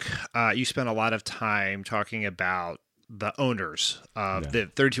book, you spent a lot of time talking about the owners of the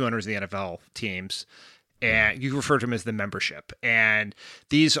 32 owners of the NFL teams, and you refer to them as the membership. And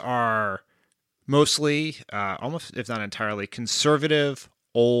these are mostly, almost if not entirely, conservative,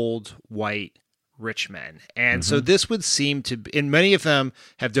 old, white, rich men. And so this would seem to, and many of them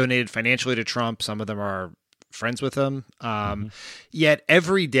have donated financially to Trump. Some of them are friends with him. Yet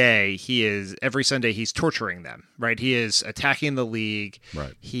every Sunday, he's torturing them, right? He is attacking the league.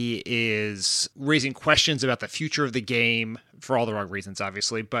 Right. He is raising questions about the future of the game for all the wrong reasons,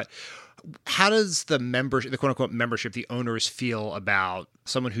 obviously. But how does the membership, the quote unquote membership, the owners feel about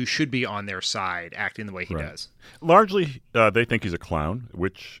someone who should be on their side acting the way he does? Largely, they think he's a clown,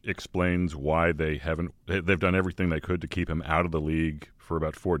 which explains why they've done everything they could to keep him out of the league for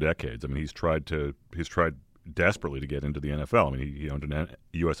about 4 decades. I mean, he's tried desperately to get into the NFL. I mean, he owned a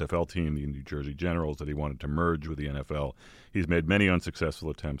USFL team, the New Jersey Generals, that he wanted to merge with the NFL. He's made many unsuccessful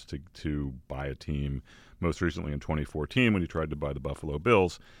attempts to buy a team, most recently in 2014 when he tried to buy the Buffalo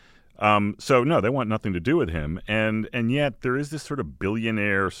Bills. So, no, they want nothing to do with him. And yet there is this sort of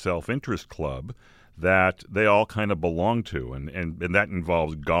billionaire self-interest club that they all kind of belong to. And that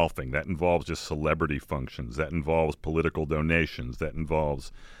involves golfing. That involves just celebrity functions. That involves political donations. That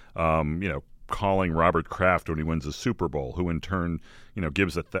involves, calling Robert Kraft when he wins a Super Bowl, who in turn,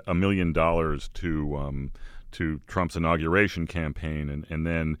 gives $1 million to Trump's inauguration campaign, and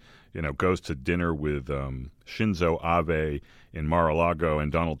then goes to dinner with Shinzo Abe in Mar-a-Lago and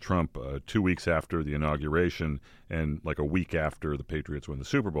Donald Trump 2 weeks after the inauguration and like a week after the Patriots win the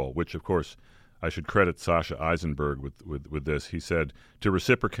Super Bowl. Which, of course, I should credit Sasha Eisenberg with this. He said to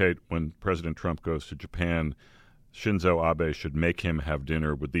reciprocate when President Trump goes to Japan, Shinzo Abe should make him have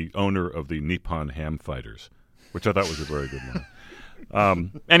dinner with the owner of the Nippon Ham Fighters, which I thought was a very good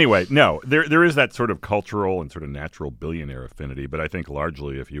line. Anyway, no, there is that sort of cultural and sort of natural billionaire affinity, but I think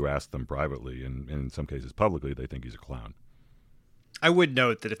largely if you ask them privately and in some cases publicly, they think he's a clown. I would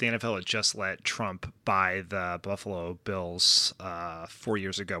note that if the NFL had just let Trump buy the Buffalo Bills 4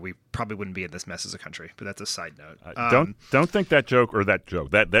 years ago, we probably wouldn't be in this mess as a country. But that's a side note. Don't think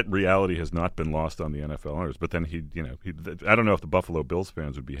that reality has not been lost on the NFL owners. But then I don't know if the Buffalo Bills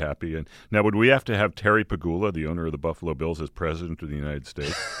fans would be happy. And now, would we have to have Terry Pegula, the owner of the Buffalo Bills, as president of the United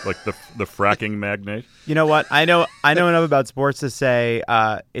States, like the fracking magnate? You know what? I know enough about sports to say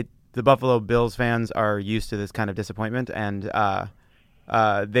the Buffalo Bills fans are used to this kind of disappointment, and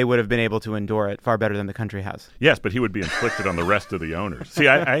they would have been able to endure it far better than the country has. Yes, but he would be inflicted on the rest of the owners. See,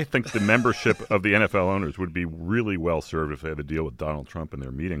 I think the membership of the NFL owners would be really well served if they had to deal with Donald Trump in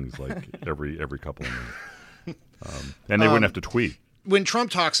their meetings like every couple of minutes. And they wouldn't have to tweet. When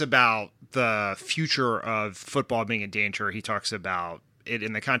Trump talks about the future of football being in danger, he talks about it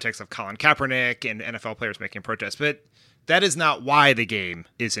in the context of Colin Kaepernick and NFL players making protests. But that is not why the game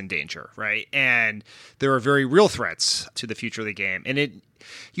is in danger, right? And there are very real threats to the future of the game. And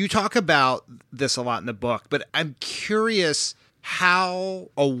you talk about this a lot in the book, but I'm curious how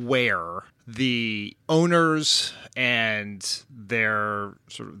aware the owners and their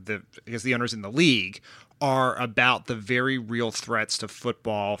the owners in the league are about the very real threats to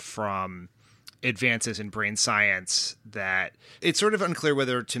football from advances in brain science, that it's sort of unclear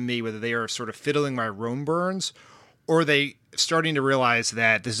whether they are sort of fiddling my Rome burns, or are they starting to realize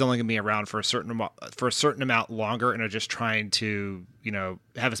that this is only going to be around for a certain amount longer, and are just trying to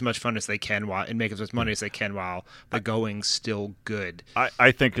have as much fun as they can and make as much money as they can while the going's still good?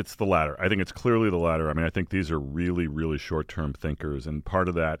 I think it's the latter. I think it's clearly the latter. I mean, I think these are really, really short-term thinkers, and part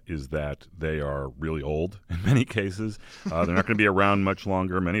of that is that they are really old in many cases. They're not going to be around much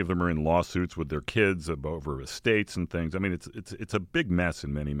longer. Many of them are in lawsuits with their kids over estates and things. I mean, it's a big mess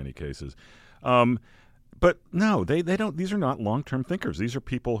in many, many cases. But no, they don't. These are not long-term thinkers. These are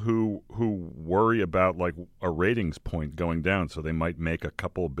people who worry about like a ratings point going down, so they might make a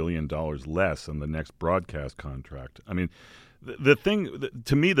couple $1 billion less on the next broadcast contract. I mean, the thing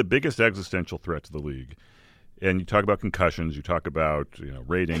to me, the biggest existential threat to the league, and you talk about concussions, you talk about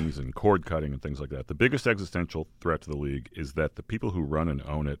ratings and cord cutting and things like that. The biggest existential threat to the league is that the people who run and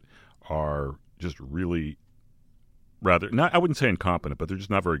own it are just really I wouldn't say incompetent, but they're just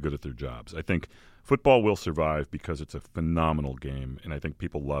not very good at their jobs. I think football will survive because it's a phenomenal game, and I think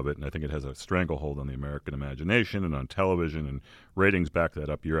people love it, and I think it has a stranglehold on the American imagination and on television, and ratings back that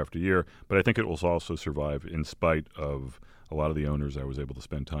up year after year. But I think it will also survive in spite of a lot of the owners I was able to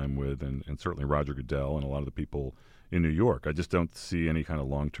spend time with, and certainly Roger Goodell and a lot of the people in New York. I just don't see any kind of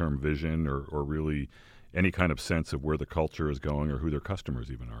long-term vision or really any kind of sense of where the culture is going or who their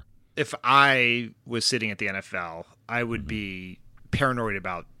customers even are. If I was sitting at the NFL, I would be paranoid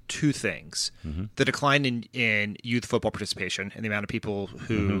about two things. The decline in youth football participation and the amount of people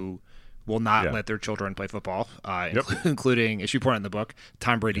who will not let their children play football, including, as you point out in the book,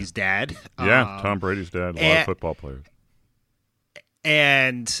 Tom Brady's dad. Tom Brady's dad, a lot of football players.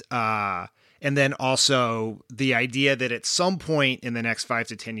 And And then also the idea that at some point in the next 5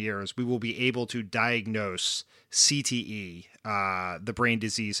 to 10 years, we will be able to diagnose CTE, the brain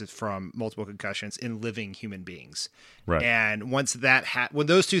diseases from multiple concussions, in living human beings. Right. And once when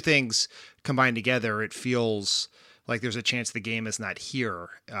those two things combine together, it feels like there's a chance the game is not here,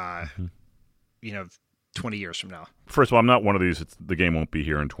 20 years from now. First of all, I'm not one of these. The game won't be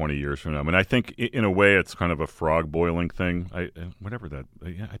here in 20 years from now. I mean, I think in a way it's kind of a frog boiling thing.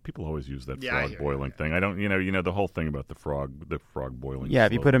 People always use that frog boiling thing. I don't, the whole thing about the frog boiling. Yeah,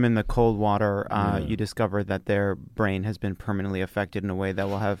 if you put them in the cold water, you discover that their brain has been permanently affected in a way that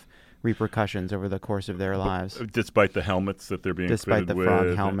will have repercussions over the course of their lives. Despite the helmets that they're being Despite fitted the frog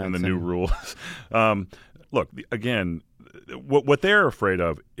with helmets and the new rules. Look, again, what they're afraid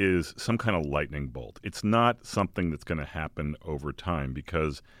of is some kind of lightning bolt. It's not something that's going to happen over time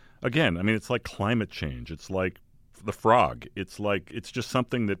because, again, I mean, it's like climate change. It's like the frog. It's just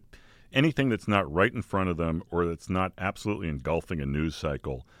something that anything that's not right in front of them or that's not absolutely engulfing a news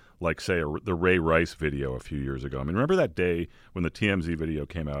cycle, like, say, the Ray Rice video a few years ago. I mean, remember that day when the TMZ video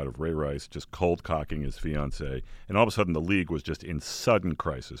came out of Ray Rice just cold cocking his fiancée, and all of a sudden the league was just in sudden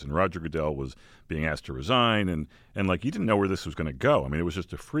crisis, and Roger Goodell was being asked to resign, and like, you didn't know where this was going to go. I mean, it was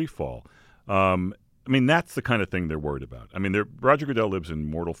just a free fall. I mean, that's the kind of thing they're worried about. I mean, Roger Goodell lives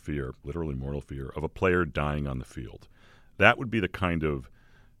in mortal fear, literally mortal fear, of a player dying on the field. That would be the kind of,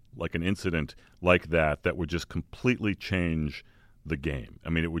 like, an incident like that would just completely change the game. I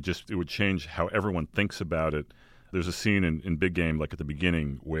mean, it would change how everyone thinks about it. There's a scene in Big Game, like at the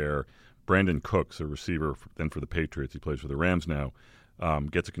beginning, where Brandon Cooks, a receiver then for the Patriots, he plays for the Rams now,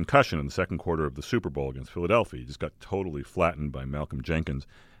 gets a concussion in the second quarter of the Super Bowl against Philadelphia. He just got totally flattened by Malcolm Jenkins.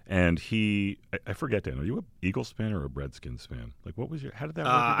 And I forget, Dan, are you an Eagles fan or a Redskins fan? Like, how did that work?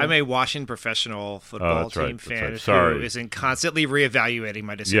 I'm a Washington professional football team fan who isn't constantly reevaluating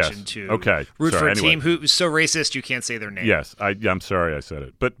my decision to root for a team who's so racist you can't say their name. Yes, I'm sorry I said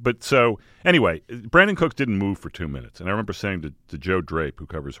it. But so, anyway, Brandon Cooks didn't move for 2 minutes. And I remember saying to Joe Drape, who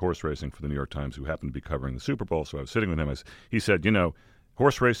covers horse racing for the New York Times, who happened to be covering the Super Bowl, so I was sitting with him, he said,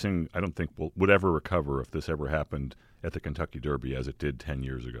 horse racing, I don't think would ever recover if this ever happened at the Kentucky Derby as it did 10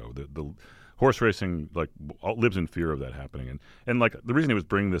 years ago. The horse racing lives in fear of that happening, and like the reason he was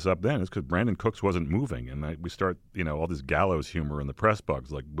bringing this up then is because Brandon Cooks wasn't moving, and we start all this gallows humor in the press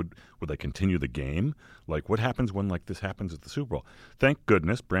bugs. Like, would they continue the game? Like, what happens when like this happens at the Super Bowl? Thank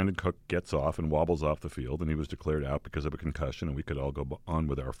goodness Brandon Cook gets off and wobbles off the field, and he was declared out because of a concussion, and we could all go on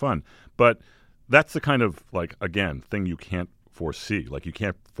with our fun. But that's the kind of, like, again, thing you can't foresee. Like, you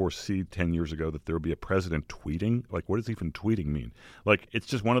can't foresee 10 years ago that there would be a president tweeting. Like, what does even tweeting mean? Like, it's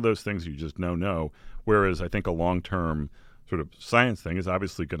just one of those things you just know. Whereas I think a long-term sort of science thing is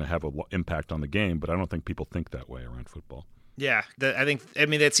obviously going to have an impact on the game, but I don't think people think that way around football. Yeah,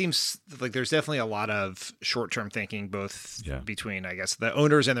 that seems like there's definitely a lot of short-term thinking, both between, I guess, the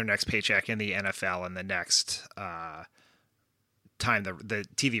owners and their next paycheck in the NFL and the next time the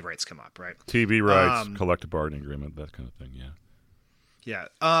TV rights come up, right? TV rights, collective bargaining agreement, that kind of thing, yeah. Yeah.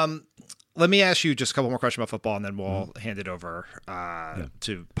 Let me ask you just a couple more questions about football, and then we'll hand it over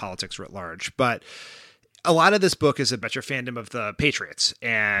to politics writ large. But a lot of this book is about your fandom of the Patriots,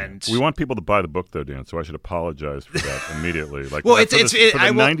 and we want people to buy the book, though, Dan. So I should apologize for that immediately. Like, well, for the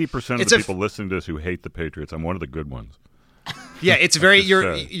 90% of the people listening to this who hate the Patriots, I'm one of the good ones. Yeah, it's very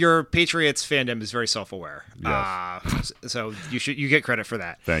your Patriots fandom is very self-aware. Yes. So you get credit for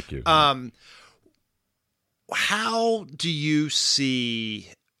that. Thank you. How do you see?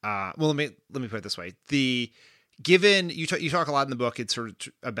 Well, let me put it this way: given you talk a lot in the book, it's sort of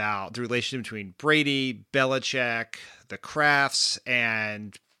about the relationship between Brady, Belichick, the Krafts,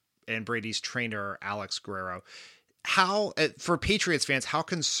 and Brady's trainer Alex Guerrero. How, for Patriots fans, how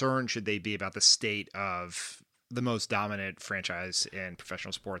concerned should they be about the state of the most dominant franchise in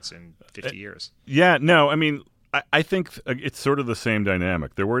professional sports in 50 years? Yeah, no, I mean, I think it's sort of the same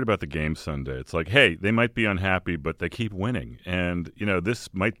dynamic. They're worried about the game Sunday. It's like, hey, they might be unhappy, but they keep winning. And, this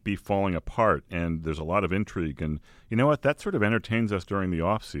might be falling apart, and there's a lot of intrigue. And you know what? That sort of entertains us during the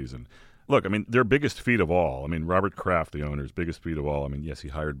offseason. Look, I mean, their biggest feat of all, I mean, Robert Kraft, the owner's biggest feat of all, I mean, yes, he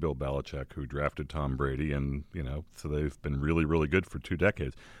hired Bill Belichick, who drafted Tom Brady, and, so they've been really, really good for 2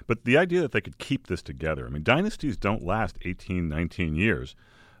 decades. But the idea that they could keep this together, I mean, dynasties don't last 18, 19 years.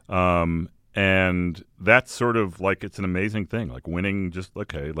 And that's sort of like, it's an amazing thing. Like, winning, just,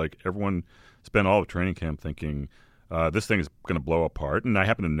 okay, like, everyone spent all of training camp thinking this thing is going to blow apart. And I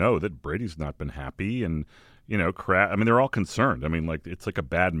happen to know that Brady's not been happy, and, I mean, they're all concerned. I mean, like, it's like a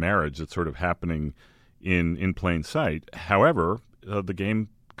bad marriage that's sort of happening in plain sight. However, the game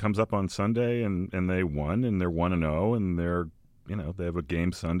comes up on Sunday, and they won, and they're 1-0, and they're, they have a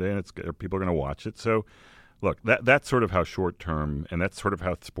game Sunday and people are going to watch it. So, look, that's sort of how short term, and that's sort of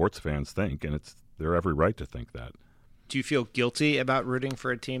how sports fans think, and they're every right to think that. Do you feel guilty about rooting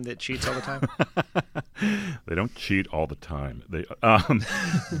for a team that cheats all the time? They don't cheat all the time.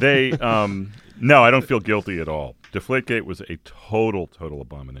 No, I don't feel guilty at all. Deflategate was a total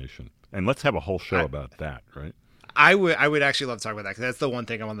abomination, and let's have a whole show about that, right? I would actually love to talk about that, because that's the one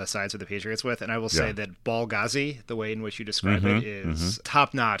thing I'm on the sides of the Patriots with, and I will say that Ball Ghazi, the way in which you describe it, is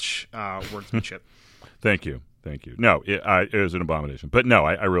top-notch wordsmanship. Thank you. No, it was an abomination. But no,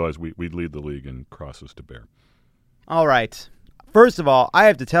 I realize we'd lead the league in crosses to bear. All right. First of all, I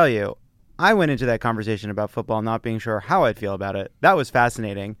have to tell you, I went into that conversation about football not being sure how I'd feel about it. That was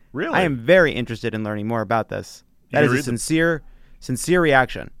fascinating. Really? I am very interested in learning more about this. That is a sincere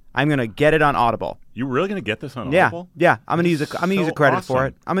reaction. I'm going to get it on Audible. You really going to get this on Audible? Yeah. I'm going to use a credit for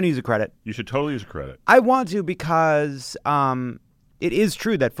it. I'm going to use a credit. You should totally use a credit. I want to, because it is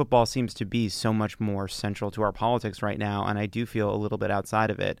true that football seems to be so much more central to our politics right now, and I do feel a little bit outside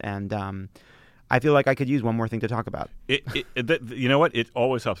of it. And I feel like I could use one more thing to talk about. You know what? It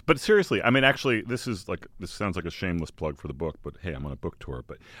always helps. But seriously, I mean, actually, this sounds like a shameless plug for the book, but hey, I'm on a book tour.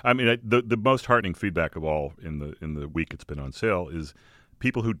 But I mean, the most heartening feedback of all in the week it's been on sale is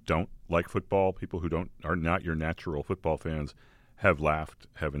people who don't like football, people who are not your natural football fans, have laughed,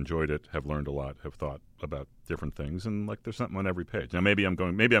 have enjoyed it, have learned a lot, have thought about different things, and like there's something on every page. Now maybe I'm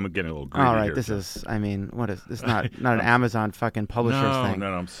getting a little greedy. All right, here, this is not an Amazon fucking publisher's thing.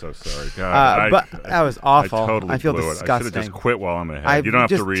 No, I'm so sorry. God, but that was awful. I totally feel blew disgusting. It. I should have just quit while I'm ahead. You don't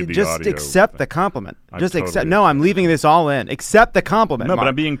have to read the just audio. Just accept the compliment. No, I'm leaving this all in. Accept the compliment. No, Mark. but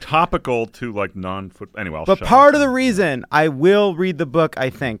I'm being topical to like non-football. Anyway, but part of the reason I will read the book, I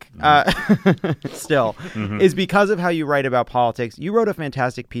think, still, is because of how you write about politics. You wrote a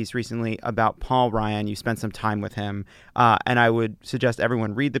fantastic piece recently about Paul Ryan. You spent some time with him, and I would suggest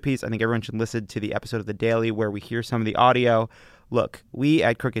everyone read the piece. I think everyone should listen to the episode of The Daily where we hear some of the audio. Look, we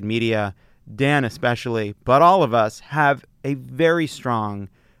at Crooked Media, Dan especially, but all of us have a very strong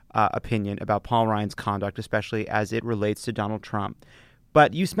opinion about Paul Ryan's conduct, especially as it relates to Donald Trump.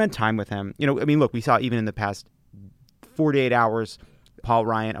 But you spent time with him. Look, we saw even in the past 48 hours, Paul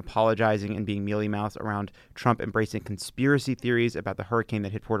Ryan apologizing and being mealy-mouthed around Trump embracing conspiracy theories about the hurricane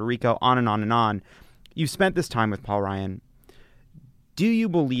that hit Puerto Rico, on and on and on. You spent this time with Paul Ryan. Do you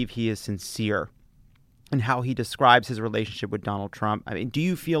believe he is sincere in how he describes his relationship with Donald Trump? I mean, do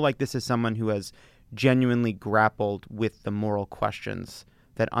you feel like this is someone who has genuinely grappled with the moral questions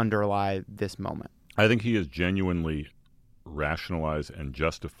that underlie this moment? I think he has genuinely rationalized and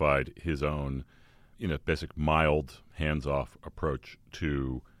justified his own, basic mild, hands-off approach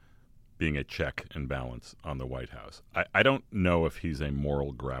to being a check and balance on the White House. I don't know if he's a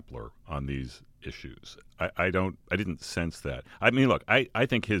moral grappler on these issues. I didn't sense that. I mean, look, I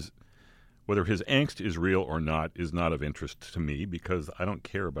think whether his angst is real or not is not of interest to me, because I don't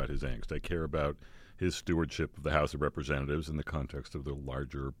care about his angst. I care about his stewardship of the House of Representatives in the context of the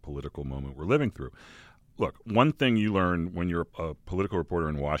larger political moment we're living through. Look, one thing you learn when you're a political reporter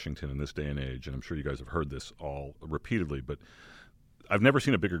in Washington in this day and age, and I'm sure you guys have heard this all repeatedly, but I've never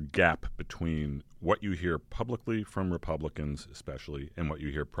seen a bigger gap between what you hear publicly from Republicans especially and what you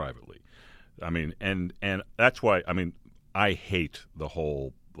hear privately. I mean, and that's why, I hate the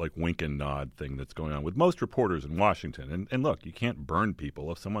whole like wink and nod thing that's going on with most reporters in Washington. And look, you can't burn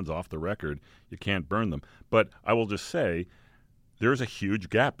people. If someone's off the record, you can't burn them. But I will just say there's a huge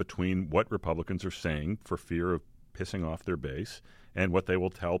gap between what Republicans are saying for fear of pissing off their base and what they will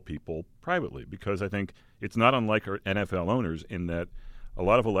tell people privately. Because I think it's not unlike our NFL owners in that a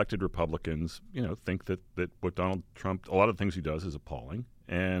lot of elected Republicans, think that what Donald Trump, a lot of the things he does is appalling,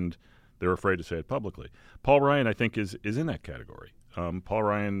 and they're afraid to say it publicly. Paul Ryan, I think, is in that category. Paul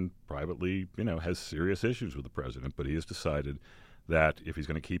Ryan privately, has serious issues with the president, but he has decided that if he's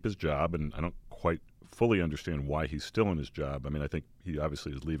going to keep his job, and I don't quite fully understand why he's still in his job. I mean, I think he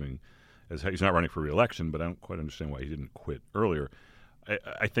obviously is leaving, as he's not running for re-election, but I don't quite understand why he didn't quit earlier.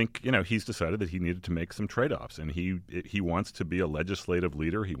 I think, he's decided that he needed to make some trade-offs, and he wants to be a legislative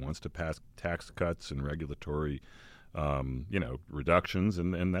leader. He wants to pass tax cuts and regulatory reductions,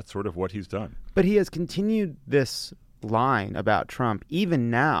 and that's sort of what he's done. But he has continued this line about Trump even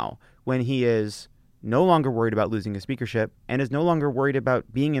now when he is no longer worried about losing a speakership and is no longer worried about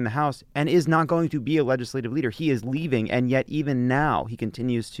being in the House and is not going to be a legislative leader. He is leaving, and yet even now he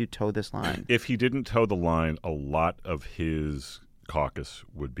continues to toe this line. If he didn't toe the line, a lot of his caucus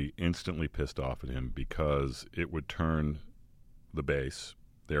would be instantly pissed off at him because it would turn the base,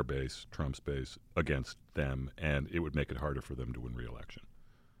 their base, Trump's base, against them, and it would make it harder for them to win re-election.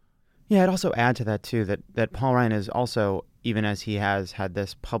 Yeah, I'd also add to that, too, that Paul Ryan is also, even as he has had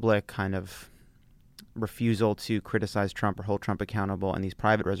this public kind of refusal to criticize Trump or hold Trump accountable and these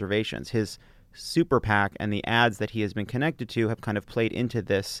private reservations, his super PAC and the ads that he has been connected to have kind of played into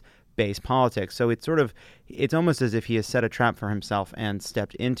this base politics. So it's almost as if he has set a trap for himself and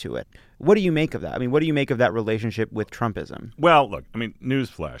stepped into it. What do you make of that? I mean, what do you make of that relationship with Trumpism? Well, look, I mean,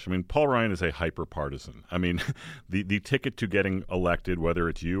 newsflash. I mean, Paul Ryan is a hyper-partisan. I mean, the ticket to getting elected, whether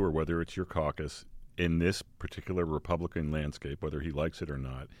it's you or whether it's your caucus, in this particular Republican landscape, whether he likes it or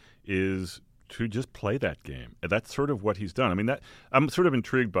not, is to just play that game. That's sort of what he's done. I mean, I'm sort of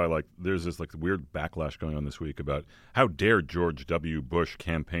intrigued by, like, there's this like weird backlash going on this week about how dare George W. Bush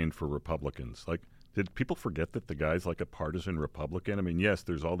campaign for Republicans. Like, did people forget that the guy's like a partisan Republican? I mean, yes,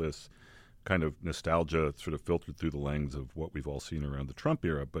 there's all this kind of nostalgia sort of filtered through the lens of what we've all seen around the Trump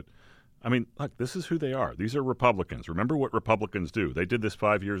era, but I mean, look, this is who they are. These are Republicans. Remember what Republicans do. They did this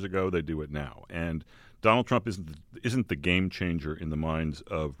 5 years ago. They do it now. And Donald Trump isn't the game changer in the minds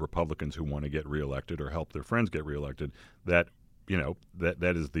of Republicans who want to get reelected or help their friends get reelected. That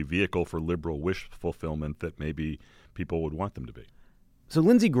is the vehicle for liberal wish fulfillment that maybe people would want them to be. So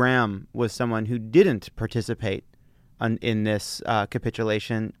Lindsey Graham was someone who didn't participate in this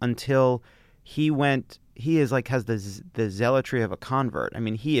capitulation until he went. He is like has the zealotry of a convert. I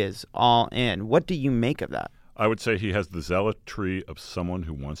mean, he is all in. What do you make of that? I would say he has the zealotry of someone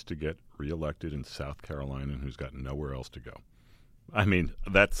who wants to get reelected in South Carolina and who's got nowhere else to go. I mean,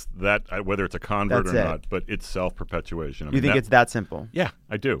 that's whether it's a convert or not, but it's self-perpetuation. I you think it's that simple? Yeah,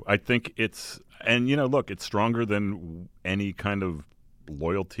 I do. I think it's, and look, it's stronger than any kind of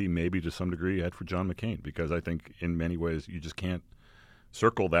loyalty, maybe to some degree, you had for John McCain, because I think in many ways you just can't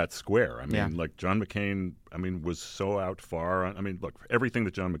circle that square. I mean, like John McCain, I mean, was so out far. I mean, look, everything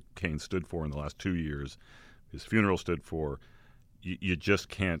that John McCain stood for in the last 2 years, his funeral stood for, you just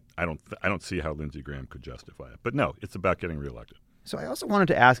can't, I don't see how Lindsey Graham could justify it. But no, it's about getting reelected. So I also wanted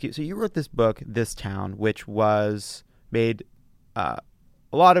to ask you, so you wrote this book, This Town, which was made a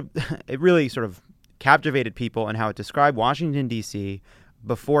lot of, it really sort of captivated people in how it described Washington, D.C.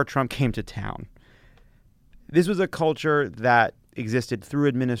 before Trump came to town. This was a culture that existed through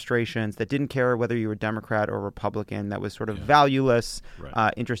administrations that didn't care whether you were Democrat or Republican, that was sort of valueless,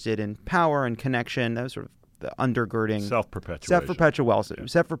 interested in power and connection. That was sort of the undergirding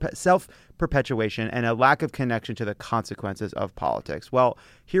self-perpetuation and a lack of connection to the consequences of politics. Well,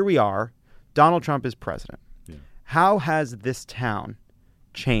 here we are. Donald Trump is president. Yeah. How has this town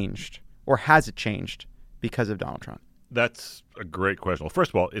changed, or has it changed because of Donald Trump? That's a great question. Well,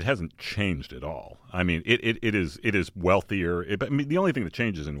 first of all, it hasn't changed at all. I mean, it is wealthier. I mean, the only thing that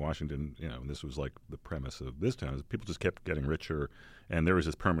changes in Washington, and this was like the premise of this town, is people just kept getting richer, and there was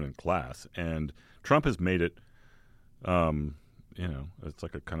this permanent class. And Trump has made it, it's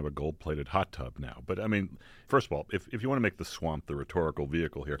like a kind of a gold-plated hot tub now. But I mean, first of all, if you want to make the swamp the rhetorical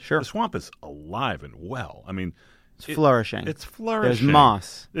vehicle here, sure. The swamp is alive and well. I mean, it's flourishing. It's flourishing.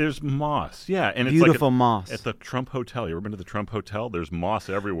 There's moss. Yeah, and beautiful it's like moss at the Trump Hotel. You ever been to the Trump Hotel? There's moss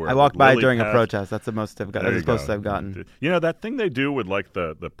everywhere. I walked by during a protest. That's the most I've got. That's the closest I've gotten. That thing they do with like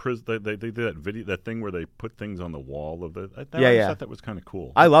the they do that video, that thing where they put things on the wall of the. I thought that was kind of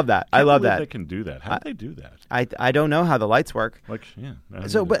cool. I love that. I love that they can do that. How do they do that? I don't know how the lights work. Like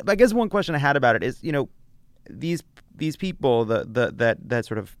but I guess one question I had about it is, these people that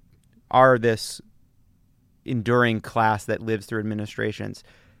sort of are this enduring class that lives through administrations,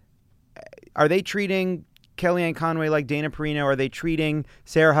 are they treating Kellyanne Conway like Dana Perino? Are they treating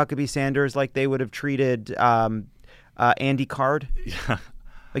Sarah Huckabee Sanders like they would have treated Andy Card? Yeah.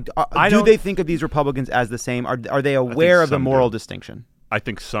 Like, do they think of these Republicans as the same? Are they aware of the moral distinction? I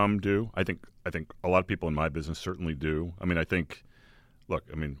think some do. I think a lot of people in my business certainly do. I mean, I think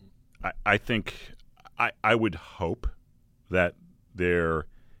I would hope that there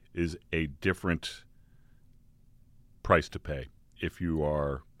is a different price to pay if you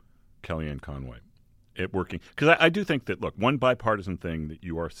are Kellyanne Conway at working. Because I do think that, look, one bipartisan thing that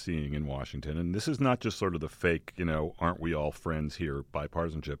you are seeing in Washington, and this is not just sort of the fake, aren't we all friends here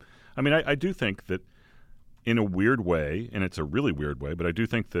bipartisanship. I mean, I do think that in a weird way, and it's a really weird way, but I do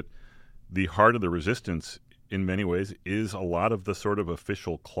think that the heart of the resistance in many ways is a lot of the sort of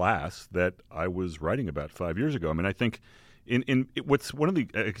official class that I was writing about 5 years ago. I mean, I think what's one of the,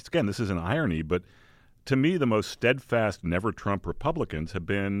 again, this is an irony, but to me, the most steadfast never-Trump Republicans have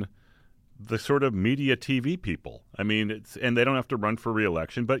been the sort of media TV people. I mean, and they don't have to run for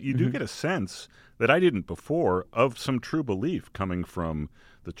re-election, but you do get a sense that I didn't before of some true belief coming from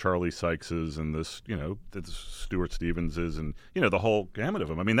the Charlie Sykeses and the Stuart Stevenses and, the whole gamut of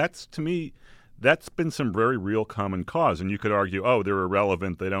them. I mean, that's, to me, that's been some very real common cause. And you could argue, oh, they're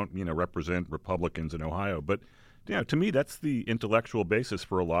irrelevant. They don't, represent Republicans in Ohio. But, to me, that's the intellectual basis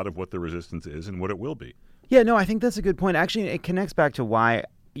for a lot of what the resistance is and what it will be. Yeah, no, I think that's a good point. Actually, it connects back to why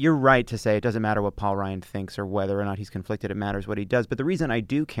you're right to say it doesn't matter what Paul Ryan thinks or whether or not he's conflicted. It matters what he does. But the reason I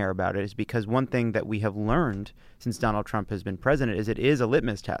do care about it is because one thing that we have learned since Donald Trump has been president is it is a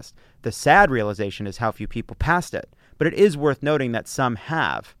litmus test. The sad realization is how few people passed it. But it is worth noting that some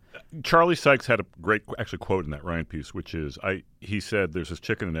have. Charlie Sykes had a great quote in that Ryan piece, which is, he said there's this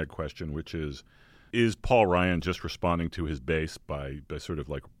chicken and egg question, which is Paul Ryan just responding to his base by sort of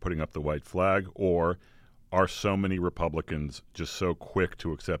like putting up the white flag, or are so many Republicans just so quick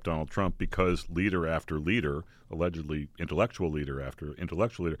to accept Donald Trump because leader after leader, allegedly intellectual leader after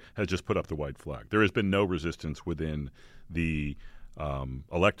intellectual leader, has just put up the white flag? There has been no resistance within the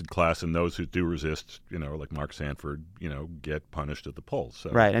elected class, and those who do resist, like Mark Sanford, get punished at the polls. So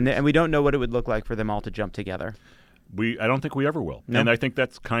right, and we don't know what it would look like for them all to jump together. I don't think we ever will. No. And I think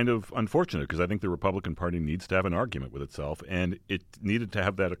that's kind of unfortunate because I think the Republican Party needs to have an argument with itself. And it needed to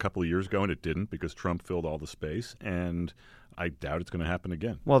have that a couple of years ago, and it didn't because Trump filled all the space. And I doubt it's going to happen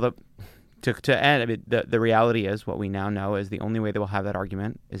again. Well, to end, I mean, the reality is what we now know is the only way they will have that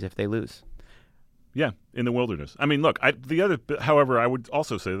argument is if they lose. Yeah, in the wilderness. I mean, look, however, I would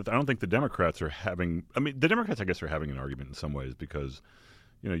also say that I don't think the Democrats are having – I mean, the Democrats, I guess, are having an argument in some ways because –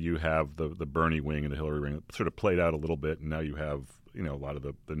 you have the Bernie wing and the Hillary wing sort of played out a little bit, and now you have, a lot of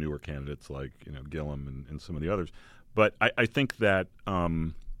the newer candidates like, Gillum and some of the others. But I think that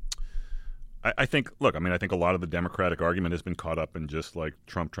I think a lot of the Democratic argument has been caught up in just like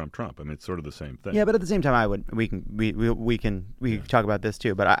Trump. I mean, it's sort of the same thing. Yeah, but at the same time, we can talk about this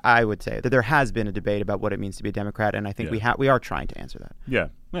too. But I would say that there has been a debate about what it means to be a Democrat, and I think we are trying to answer that. Yeah,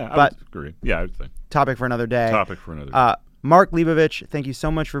 I would agree. Yeah, I would say. Topic for another day. Mark Leibovich, thank you so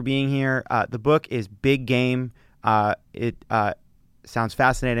much for being here. The book is big game. It sounds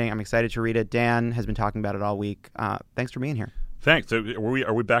fascinating. I'm excited to read it. Dan has been talking about it all week. Thanks for being here. Thanks. So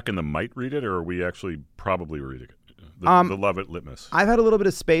are we back in the might read it, or are we actually probably reading it? The Love It litmus. I've had a little bit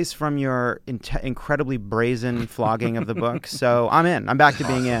of space from your incredibly brazen flogging of the book, so I'm in. I'm back to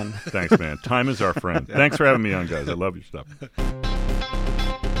being in. Thanks, man. Time is our friend. Thanks for having me on, guys. I love your stuff.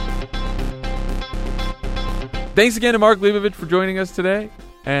 Thanks again to Mark Leibovich for joining us today,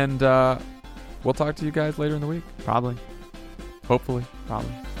 and we'll talk to you guys later in the week. Probably. Hopefully.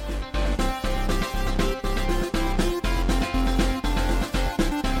 Probably.